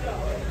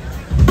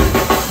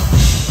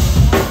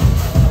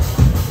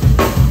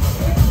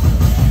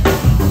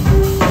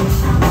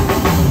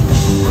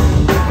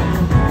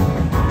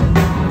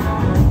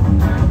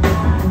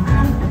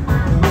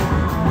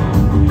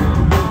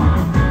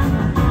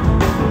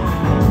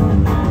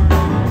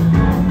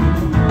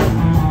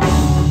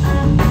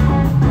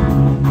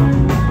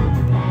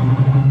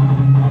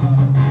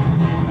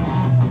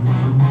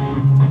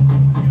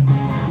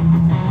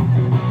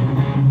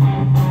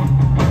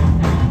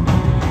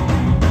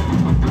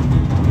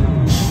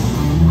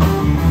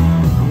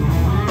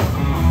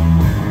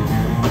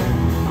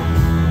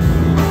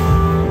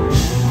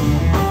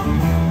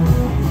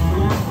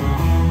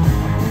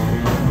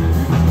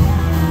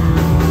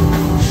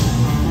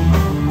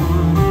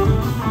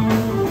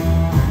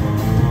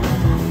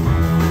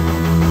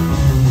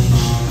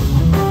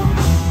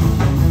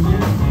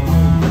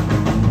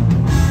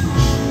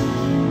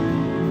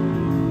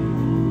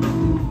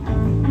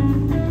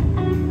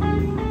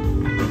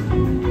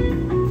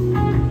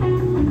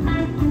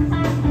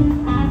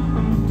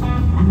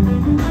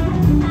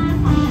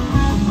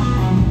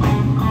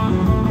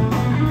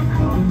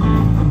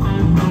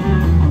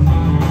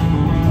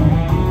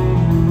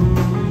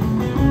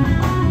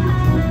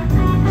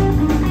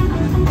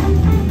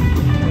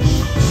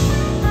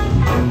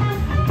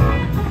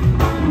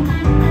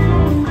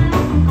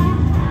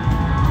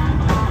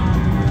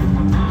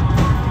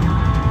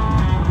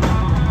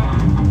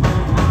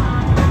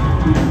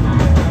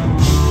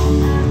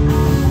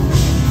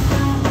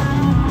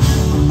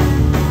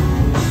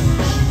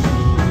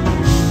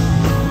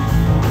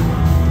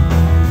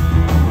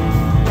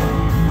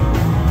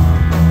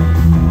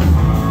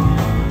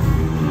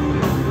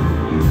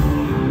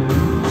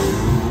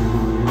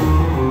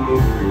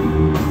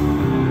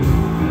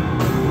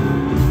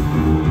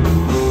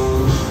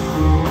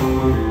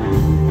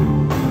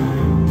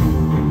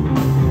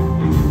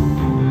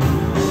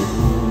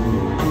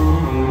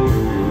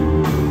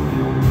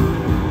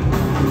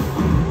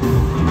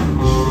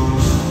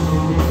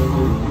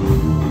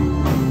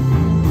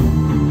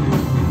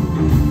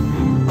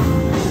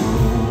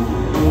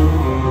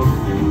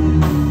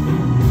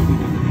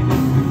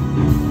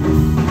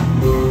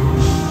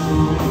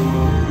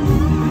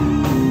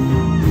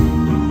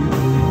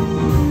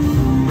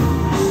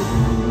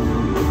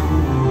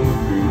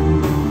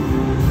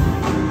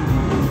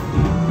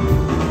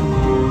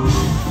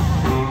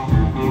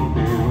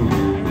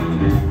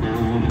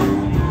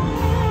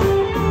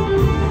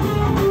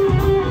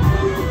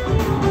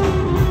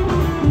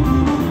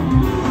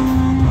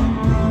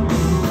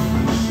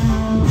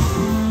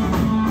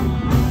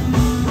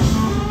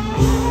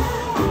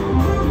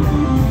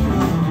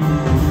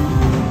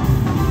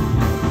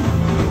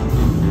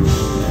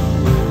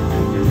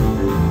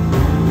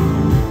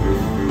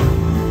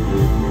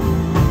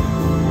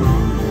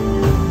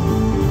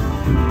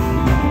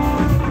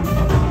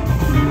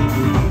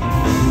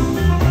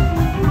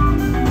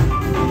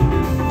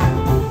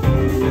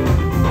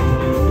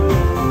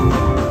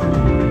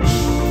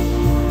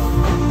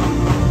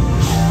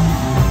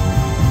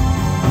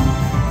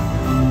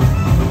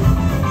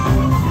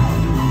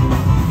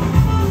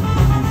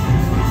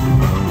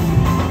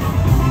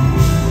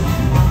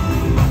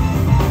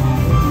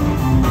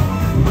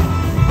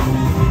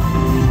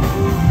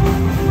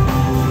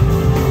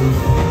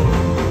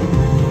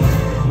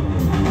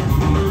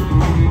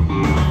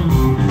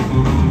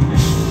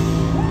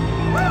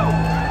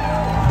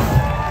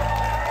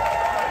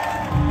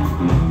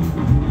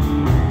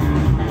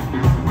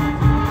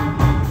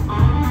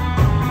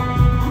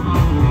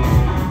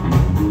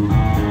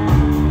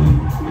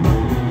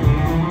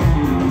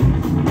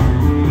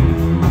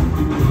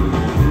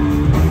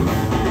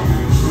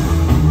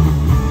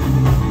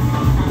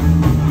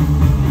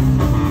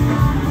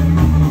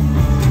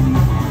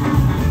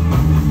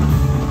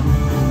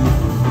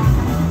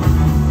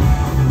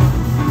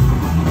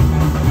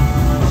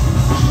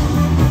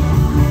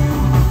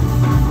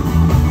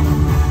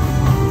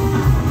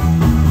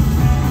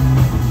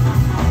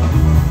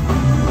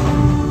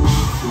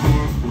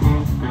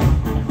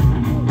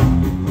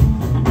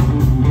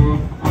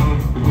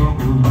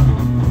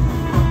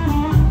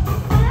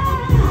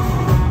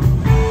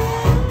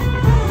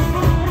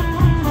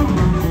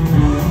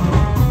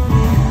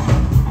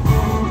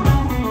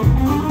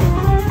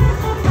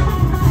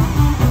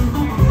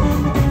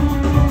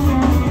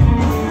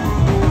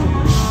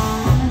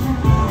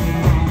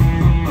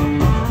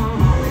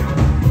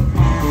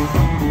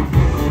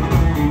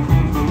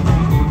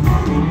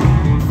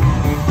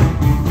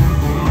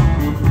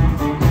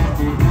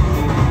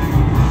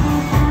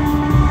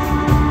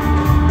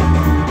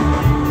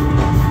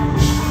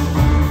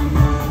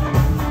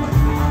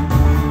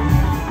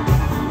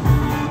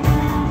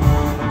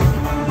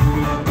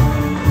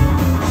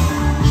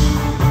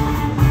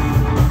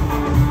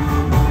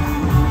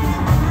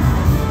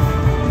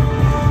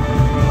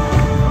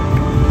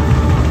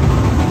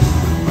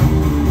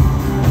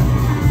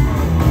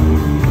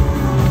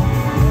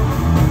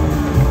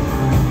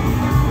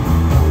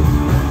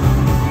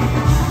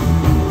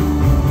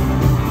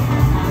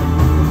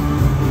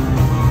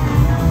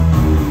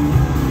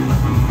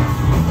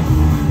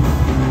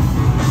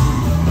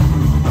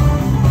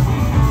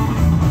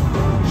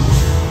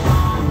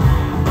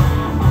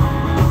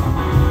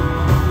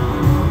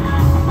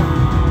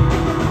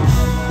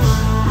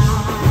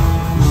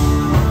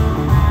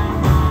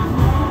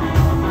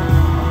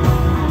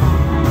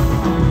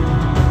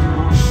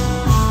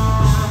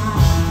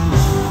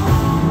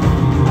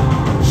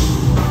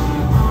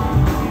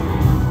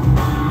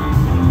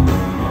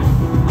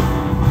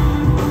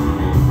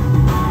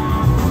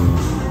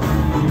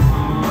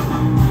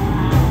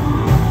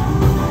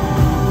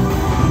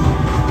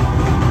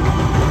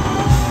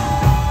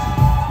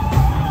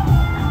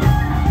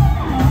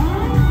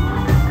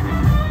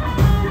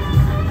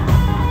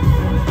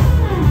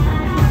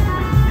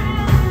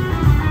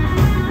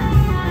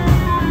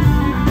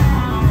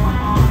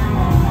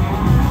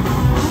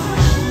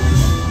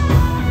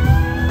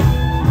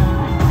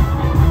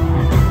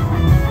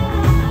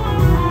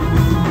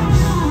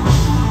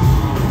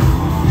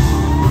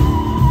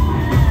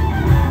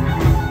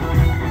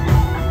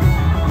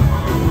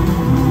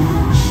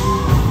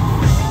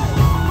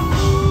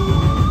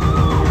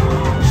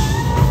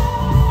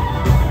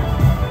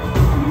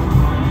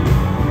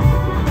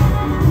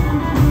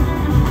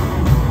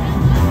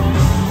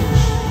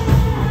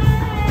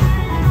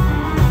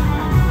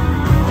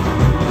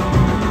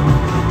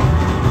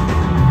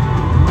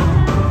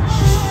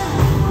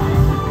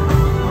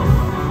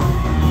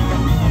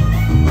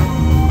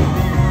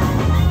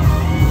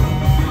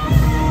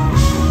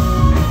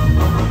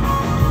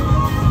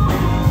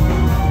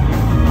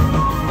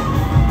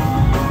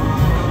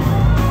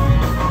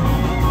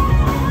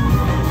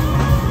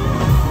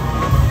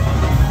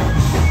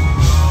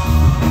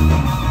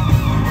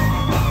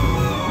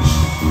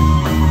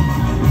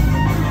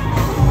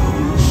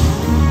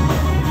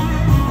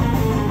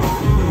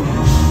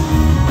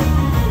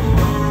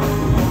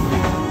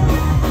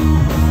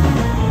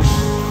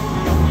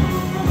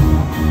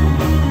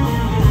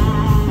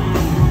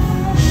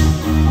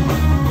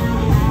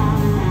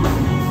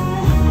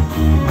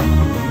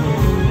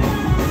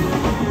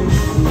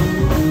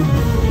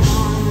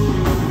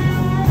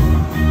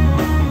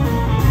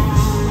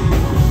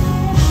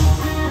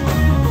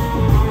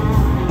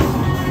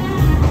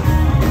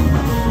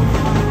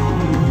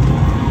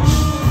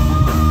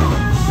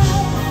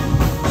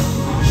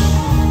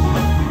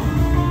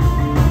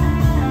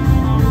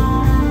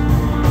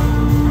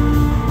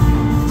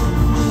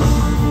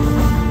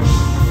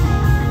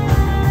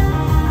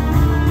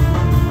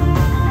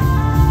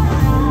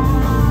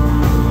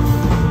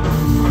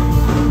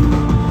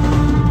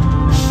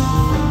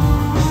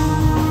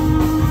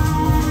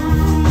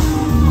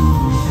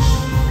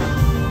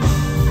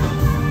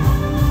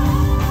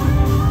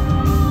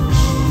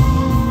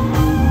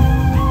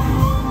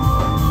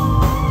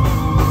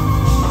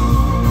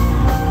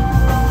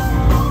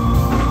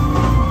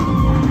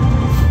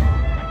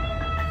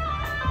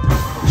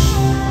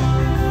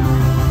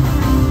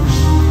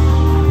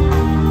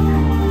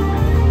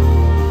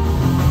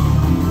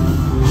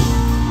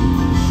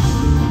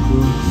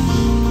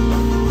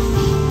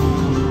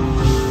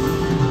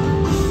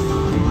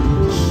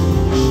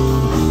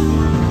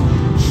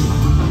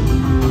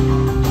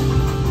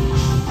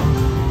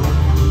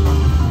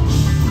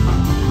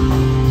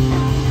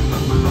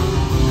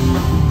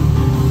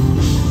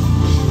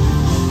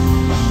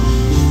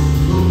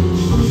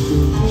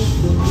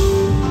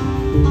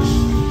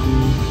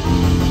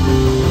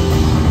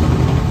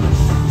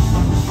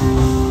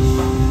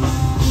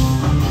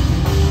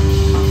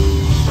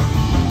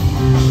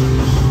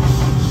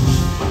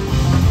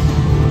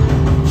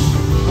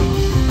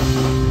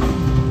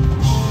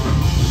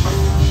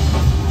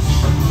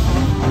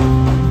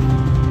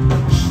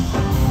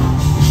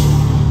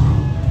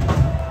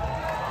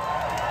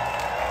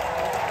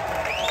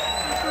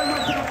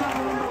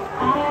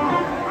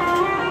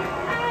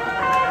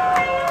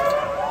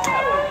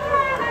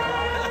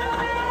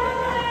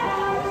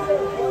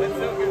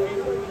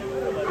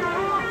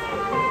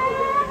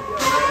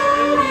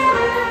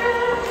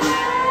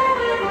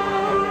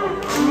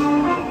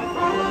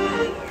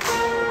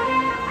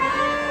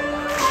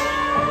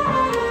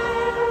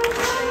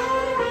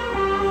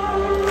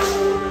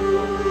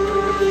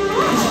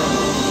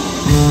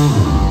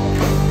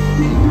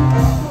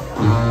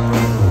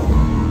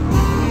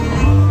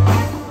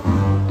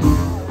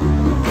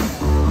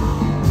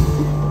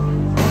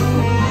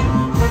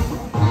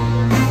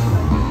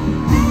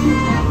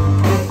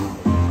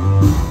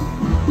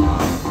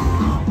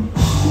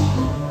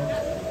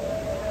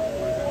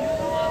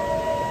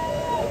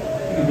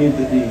 need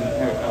the D.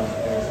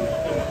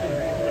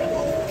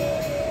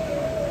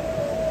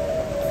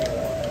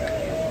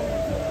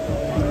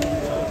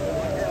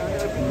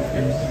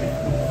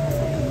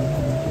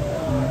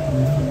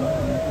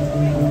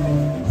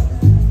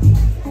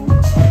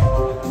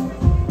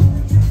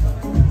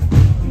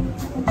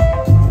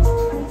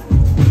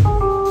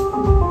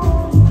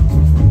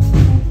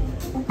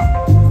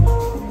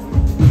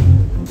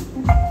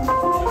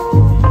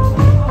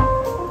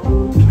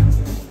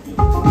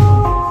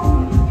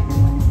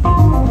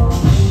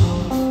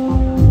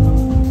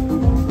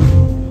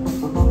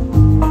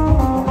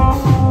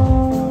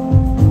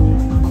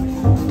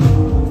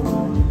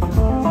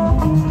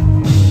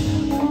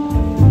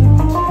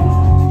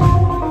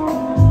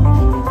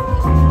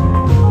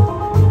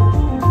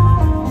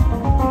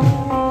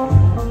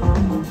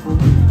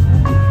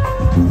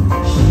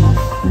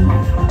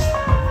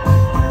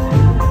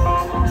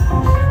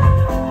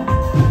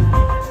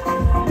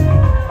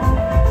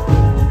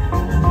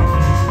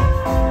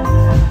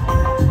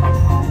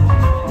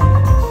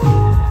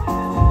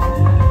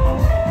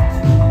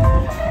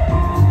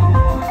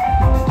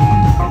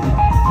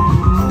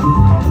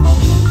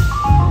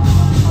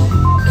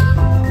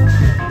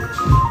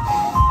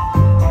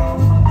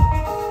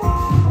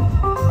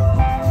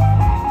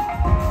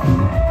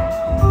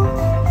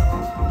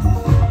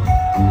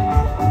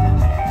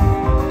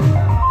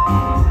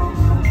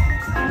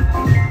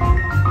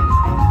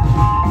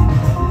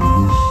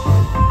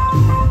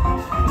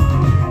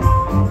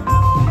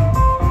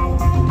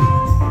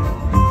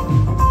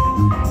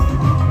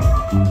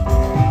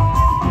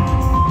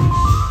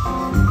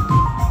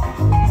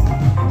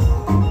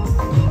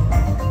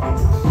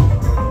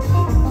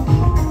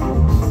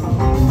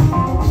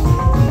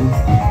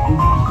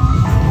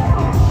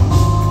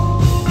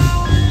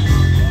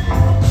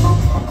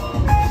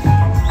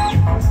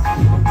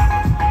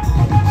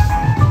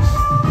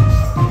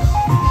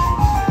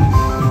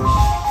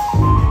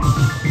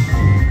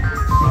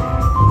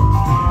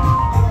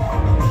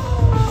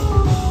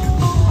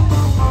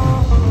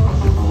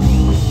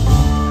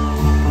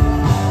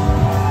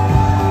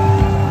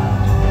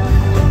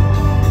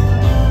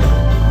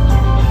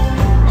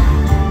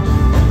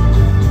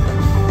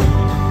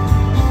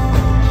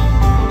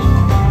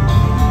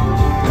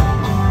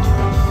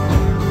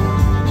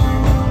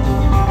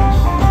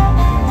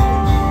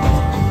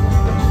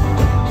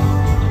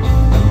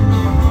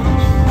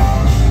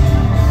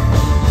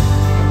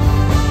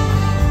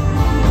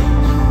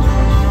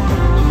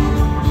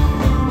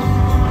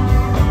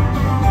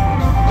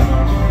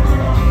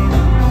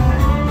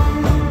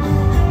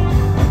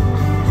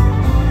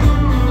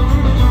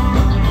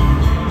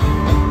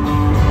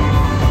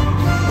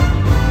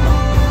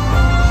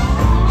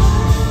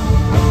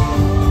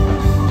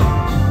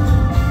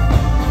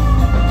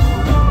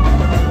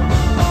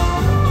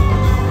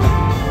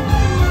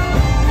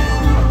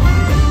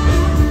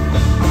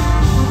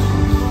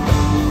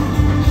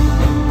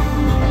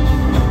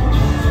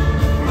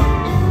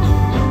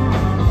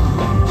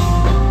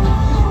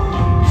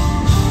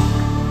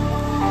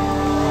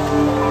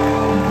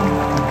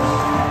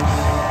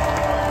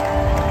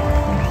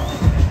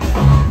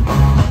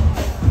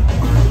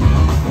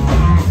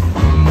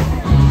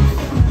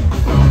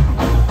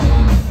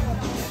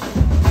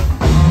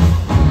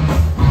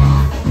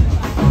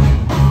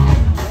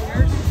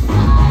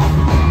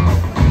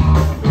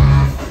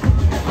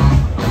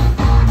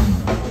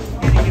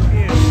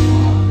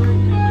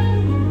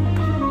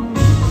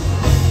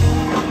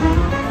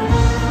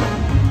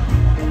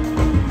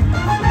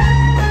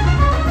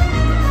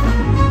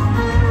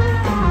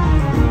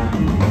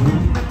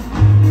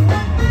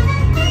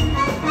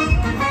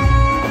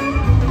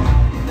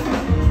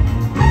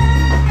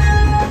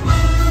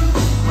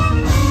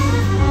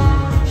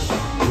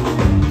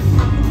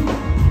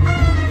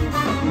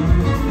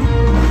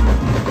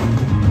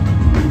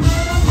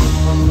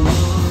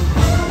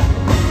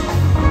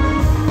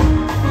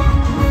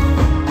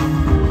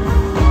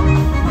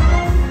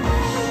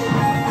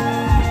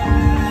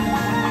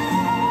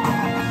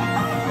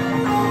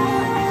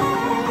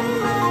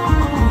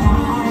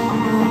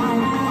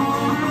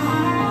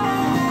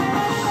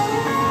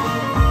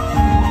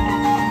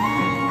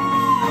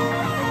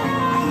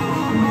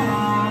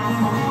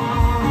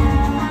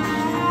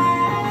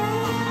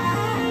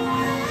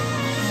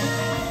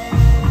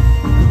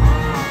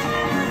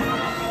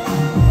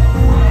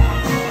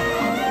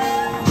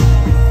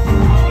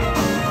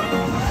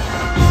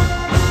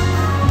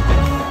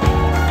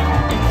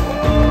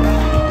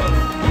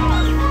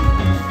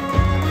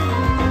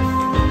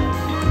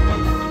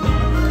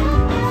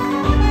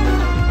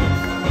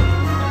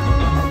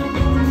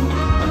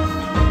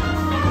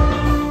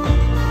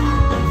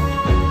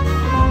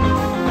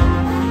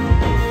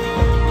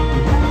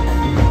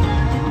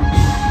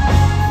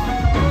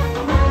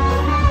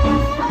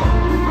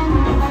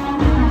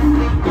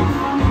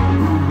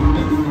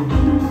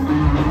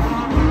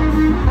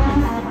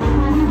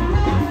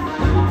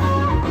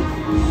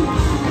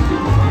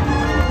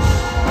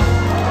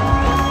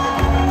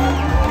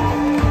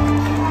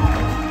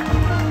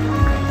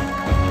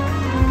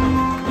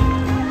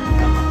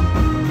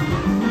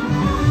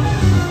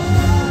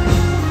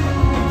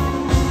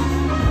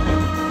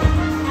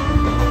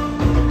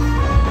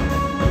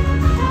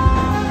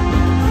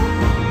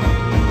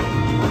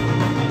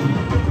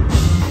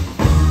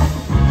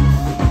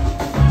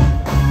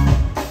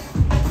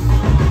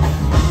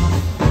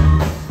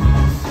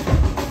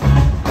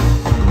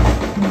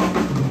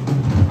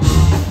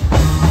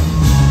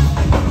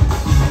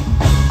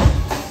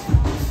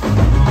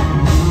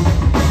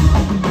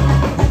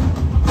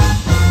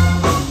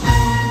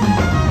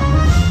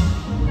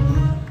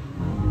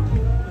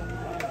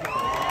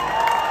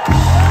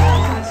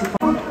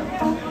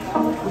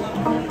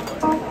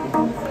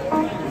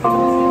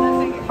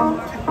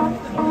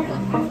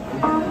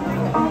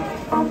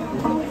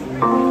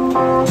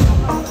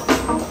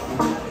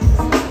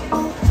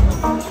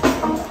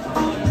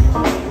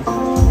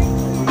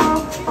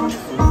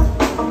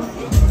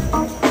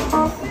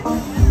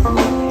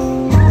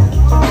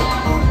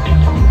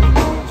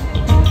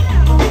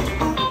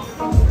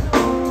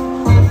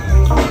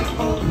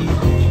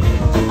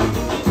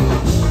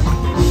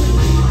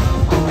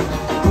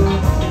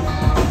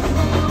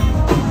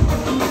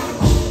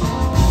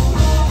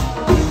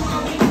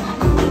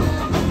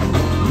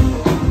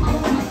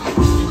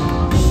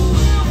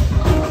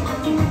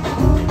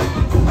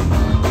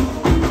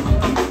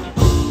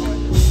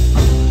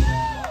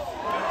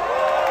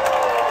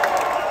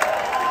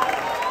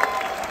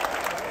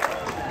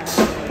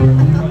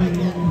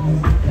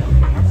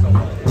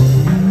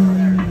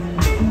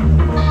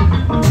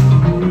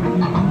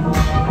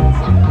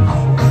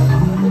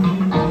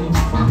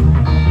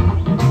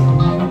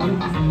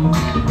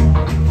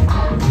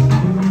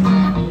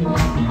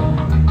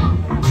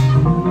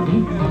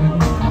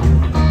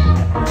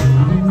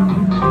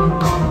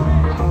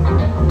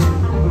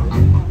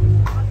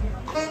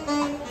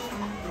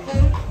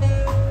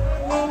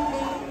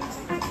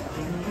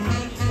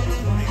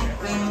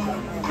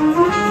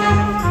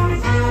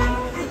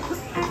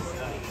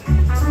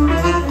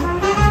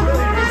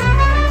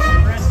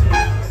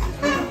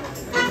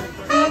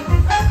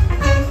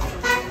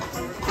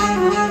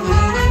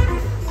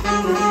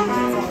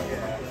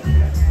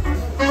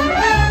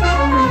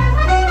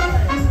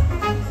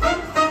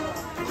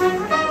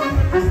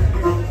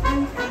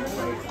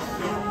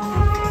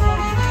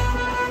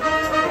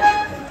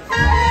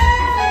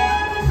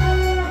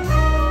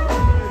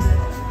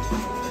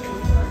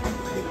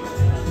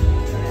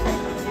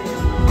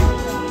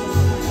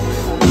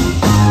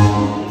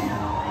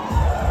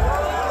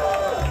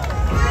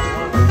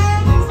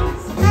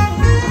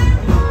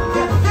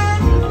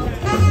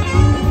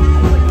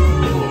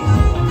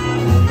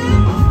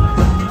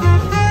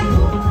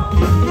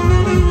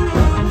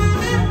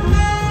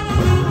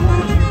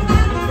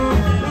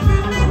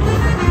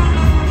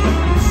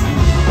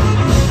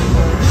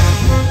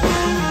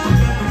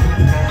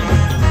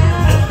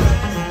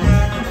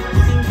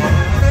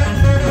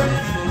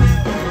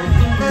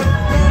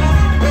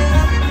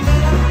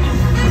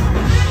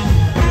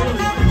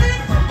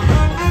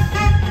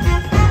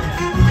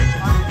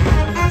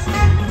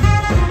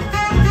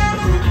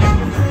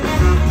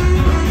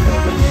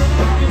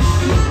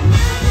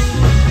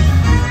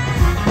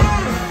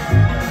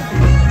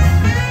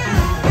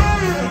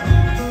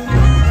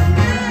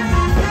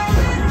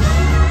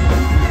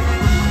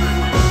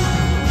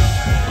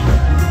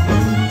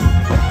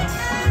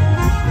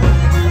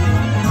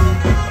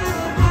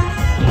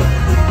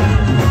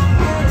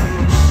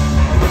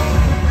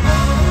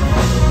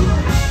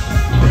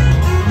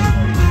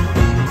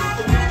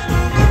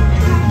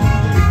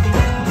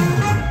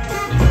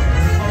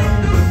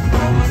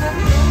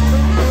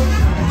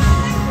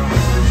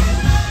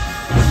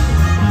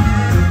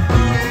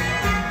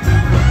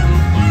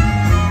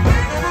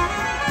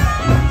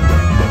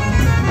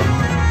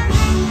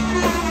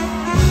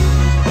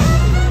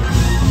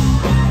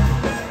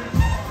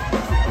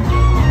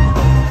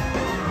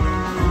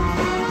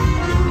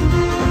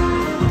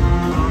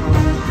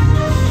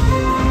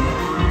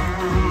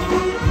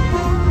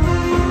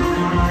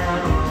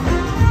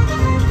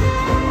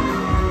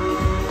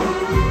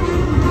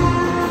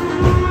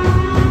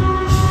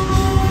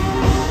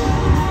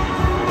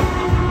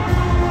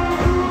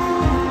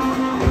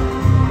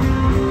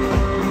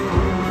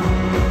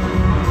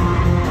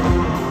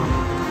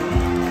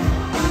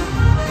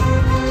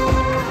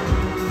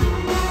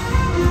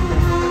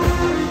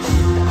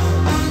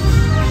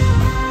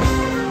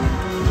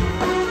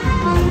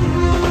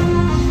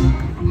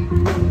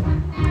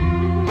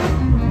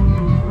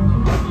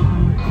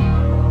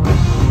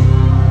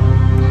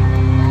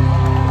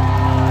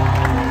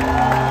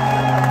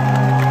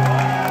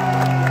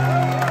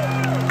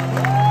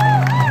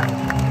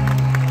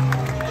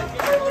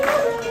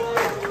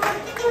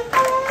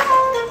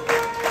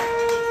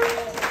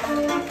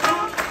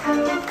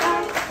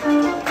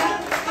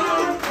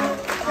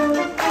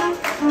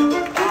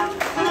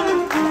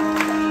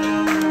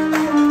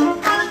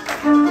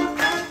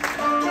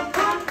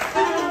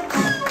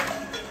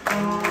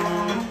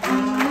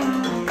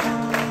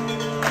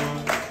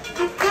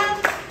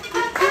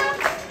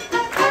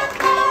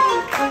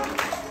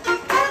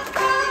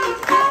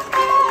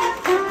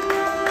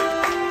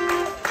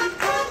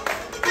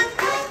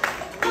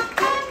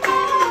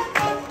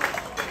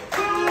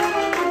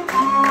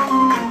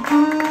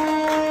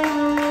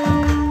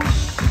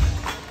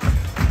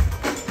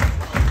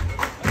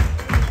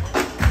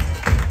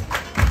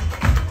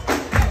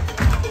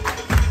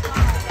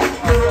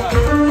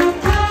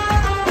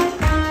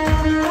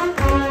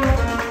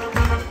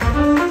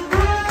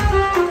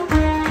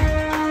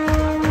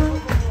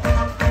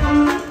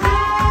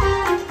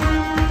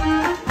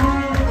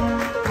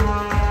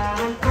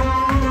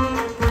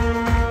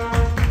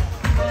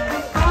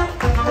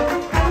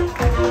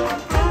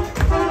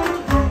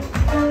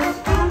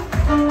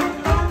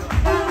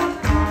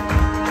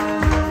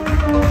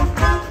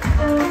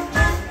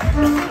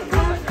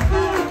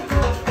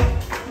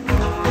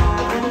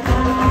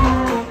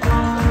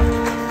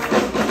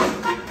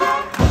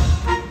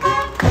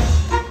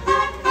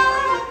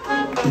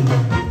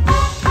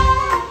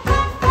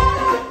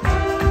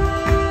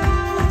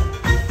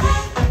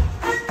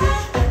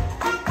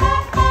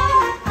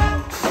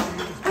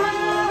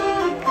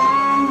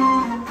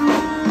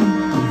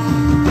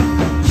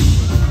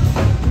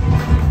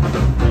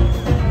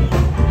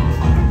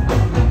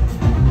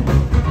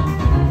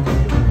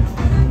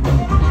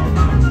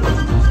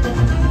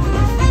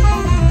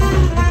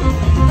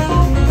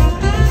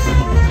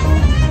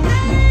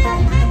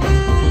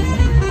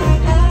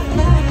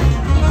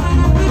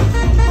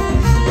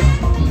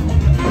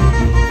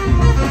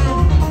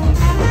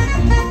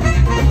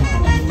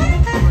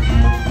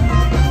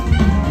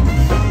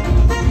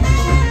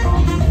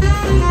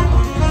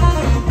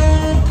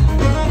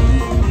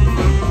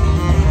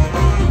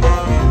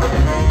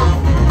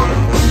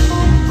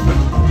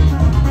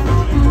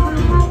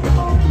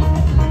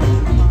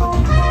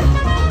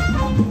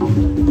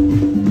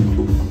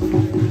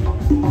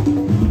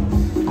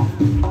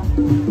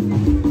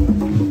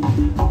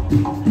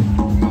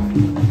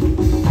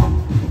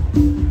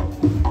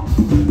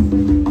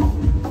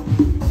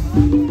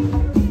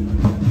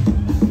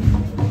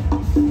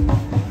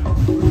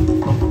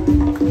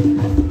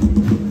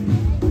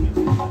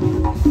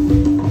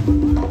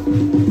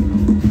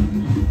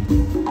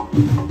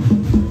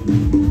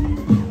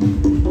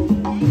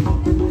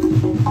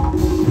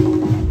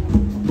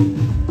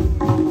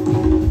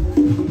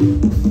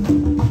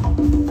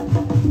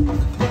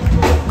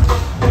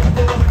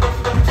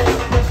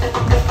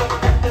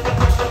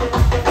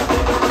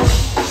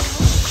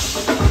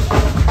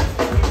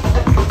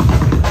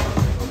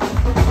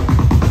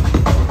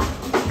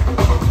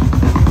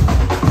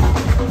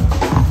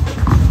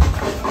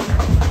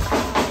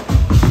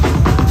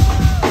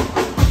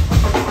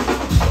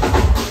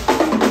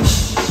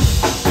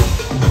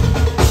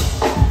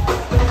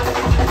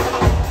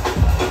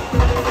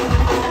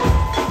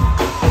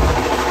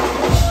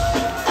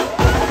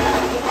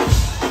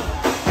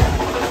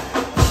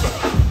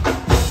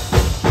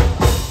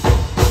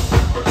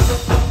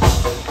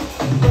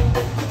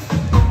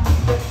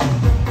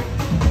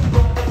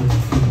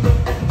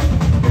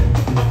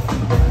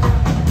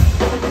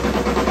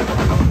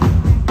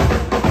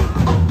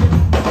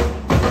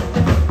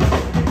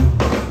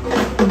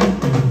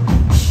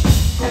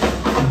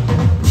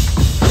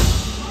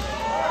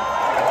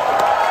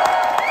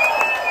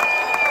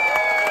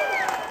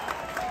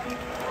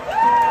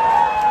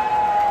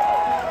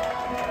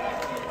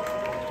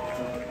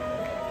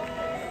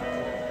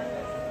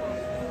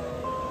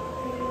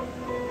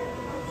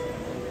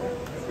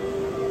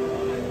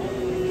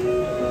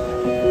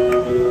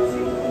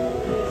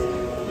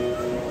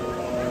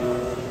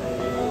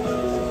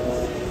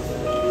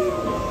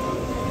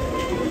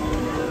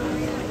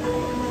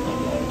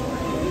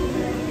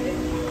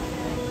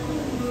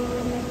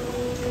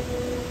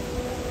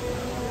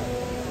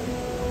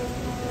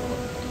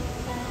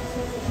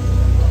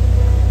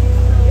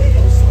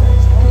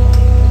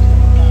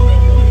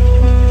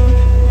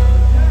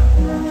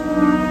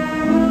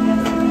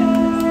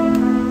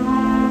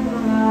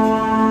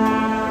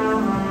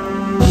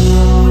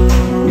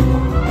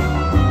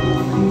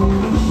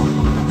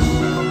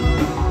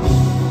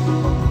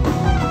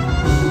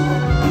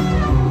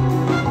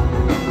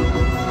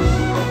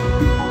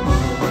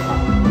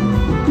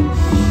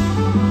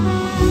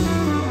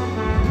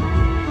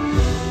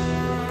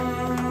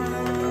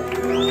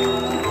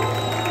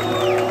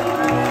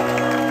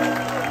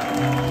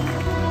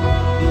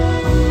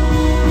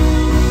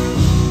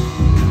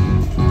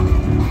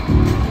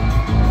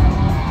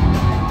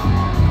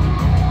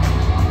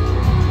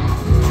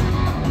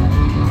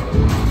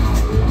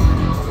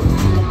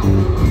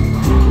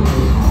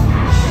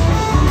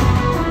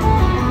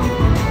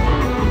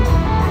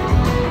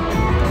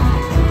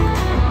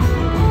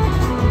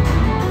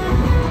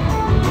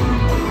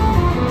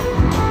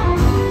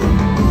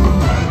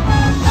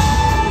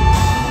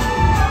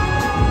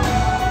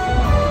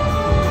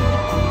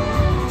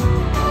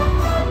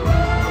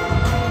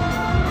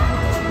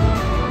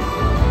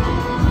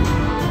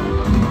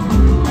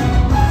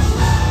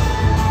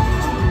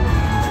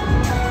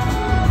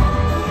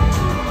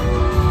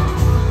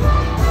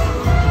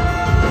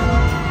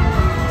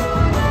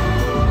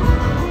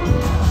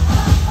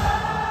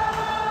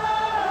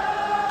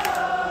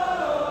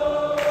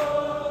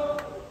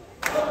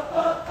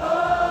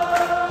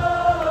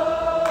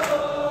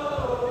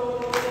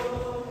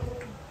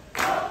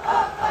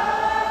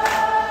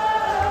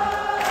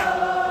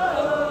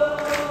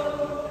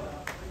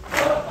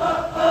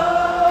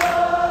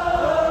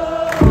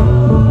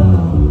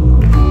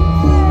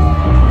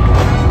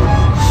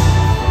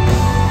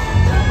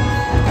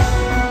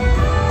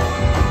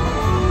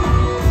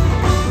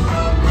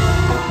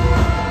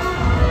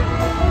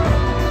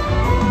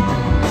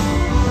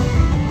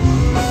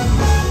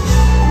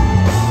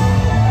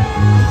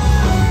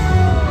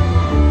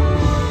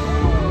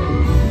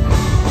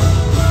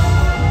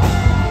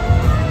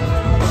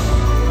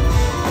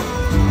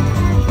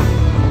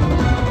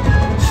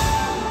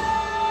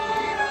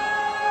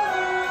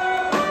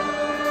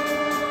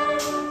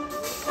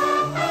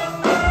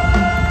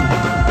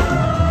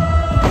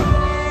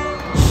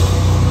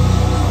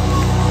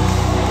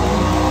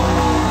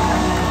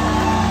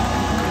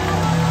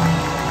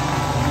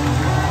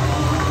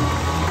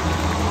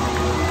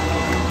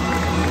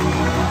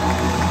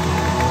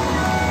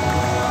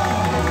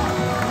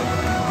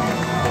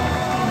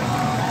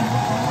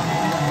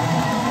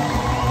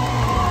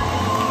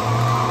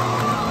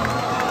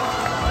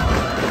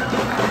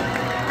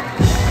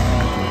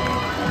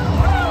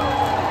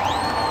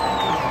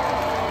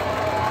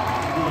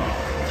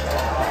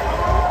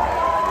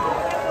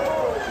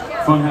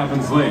 fun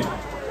happens late.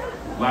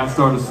 Last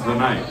artist of the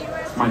night.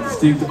 It's my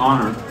distinct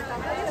honor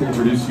to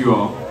introduce you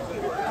all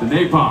to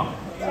Napalm.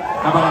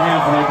 How about a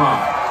hand for Napalm?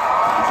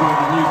 Enjoy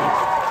the music.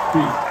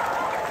 Peace.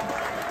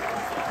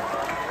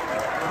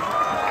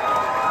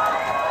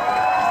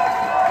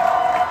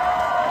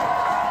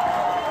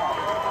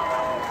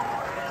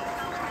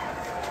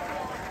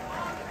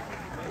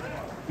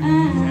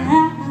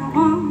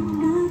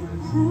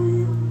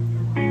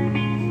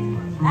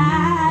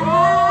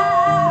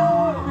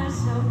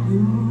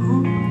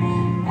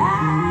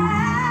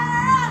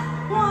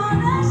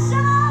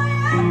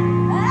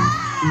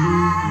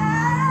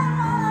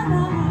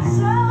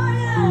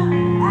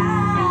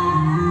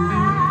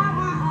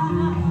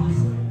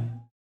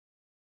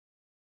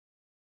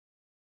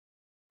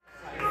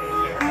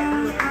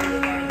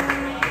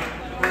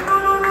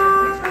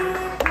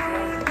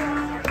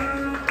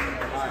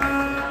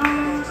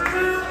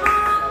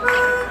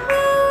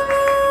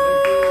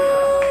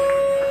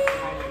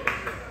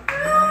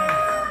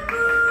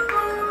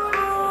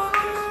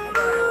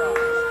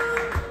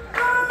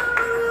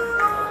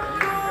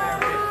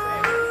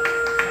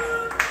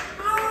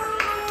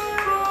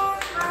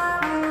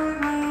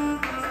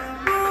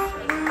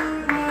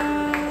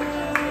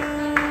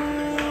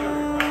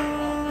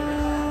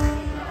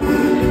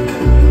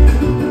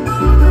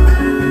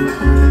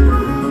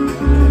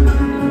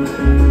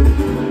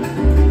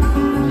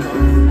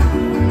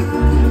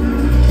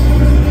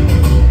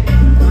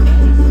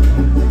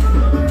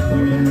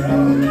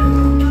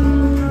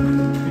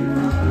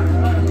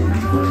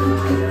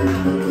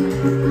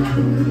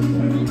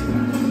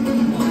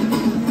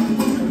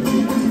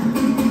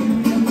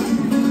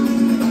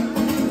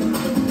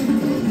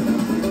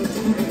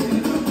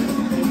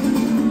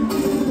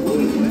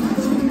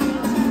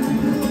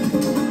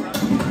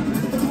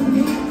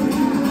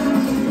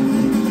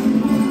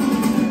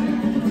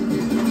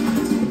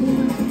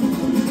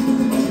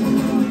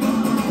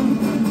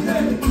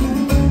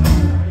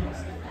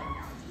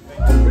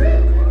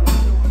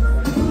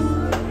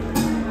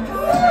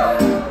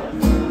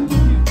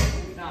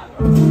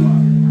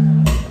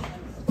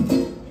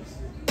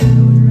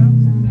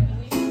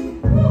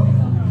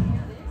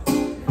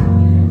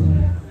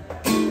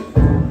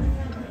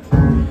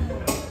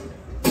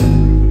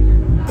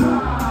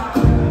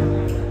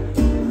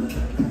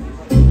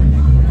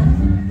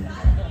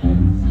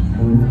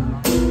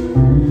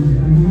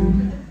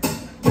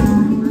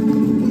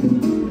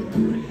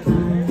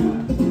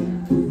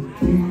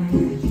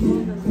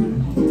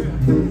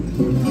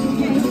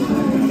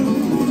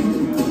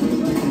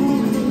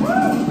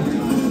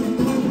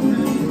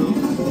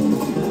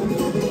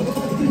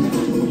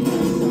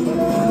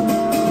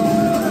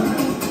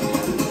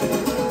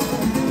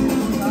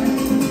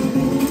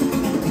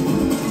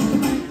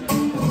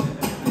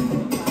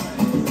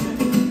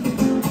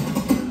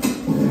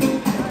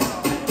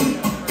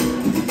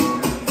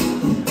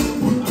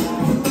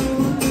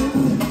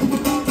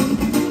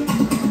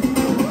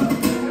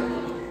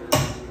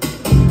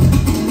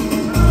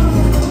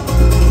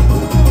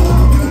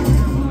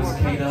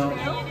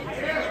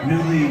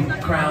 Newly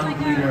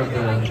crowned leader of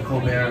the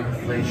Colbert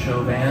Late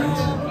Show Band.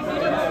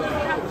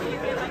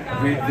 A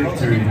great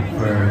victory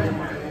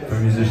for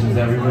musicians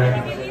everywhere.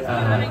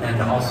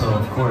 And also,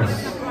 of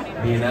course,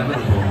 the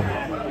inevitable,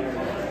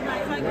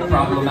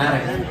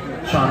 problematic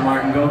Sean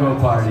Martin Go-Go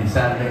Party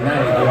Saturday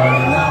night. You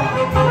already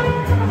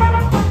know.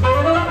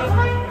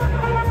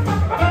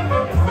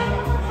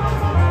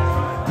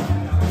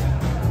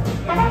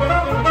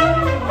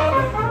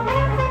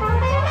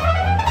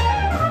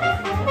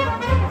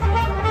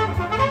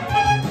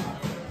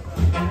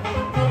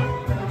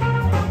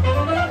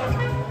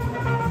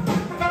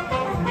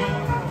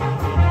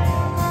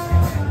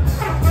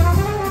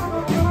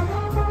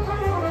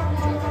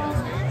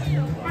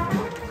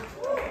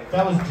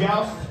 That was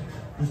Joust.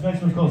 This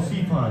next one's called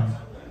Sea Ponds.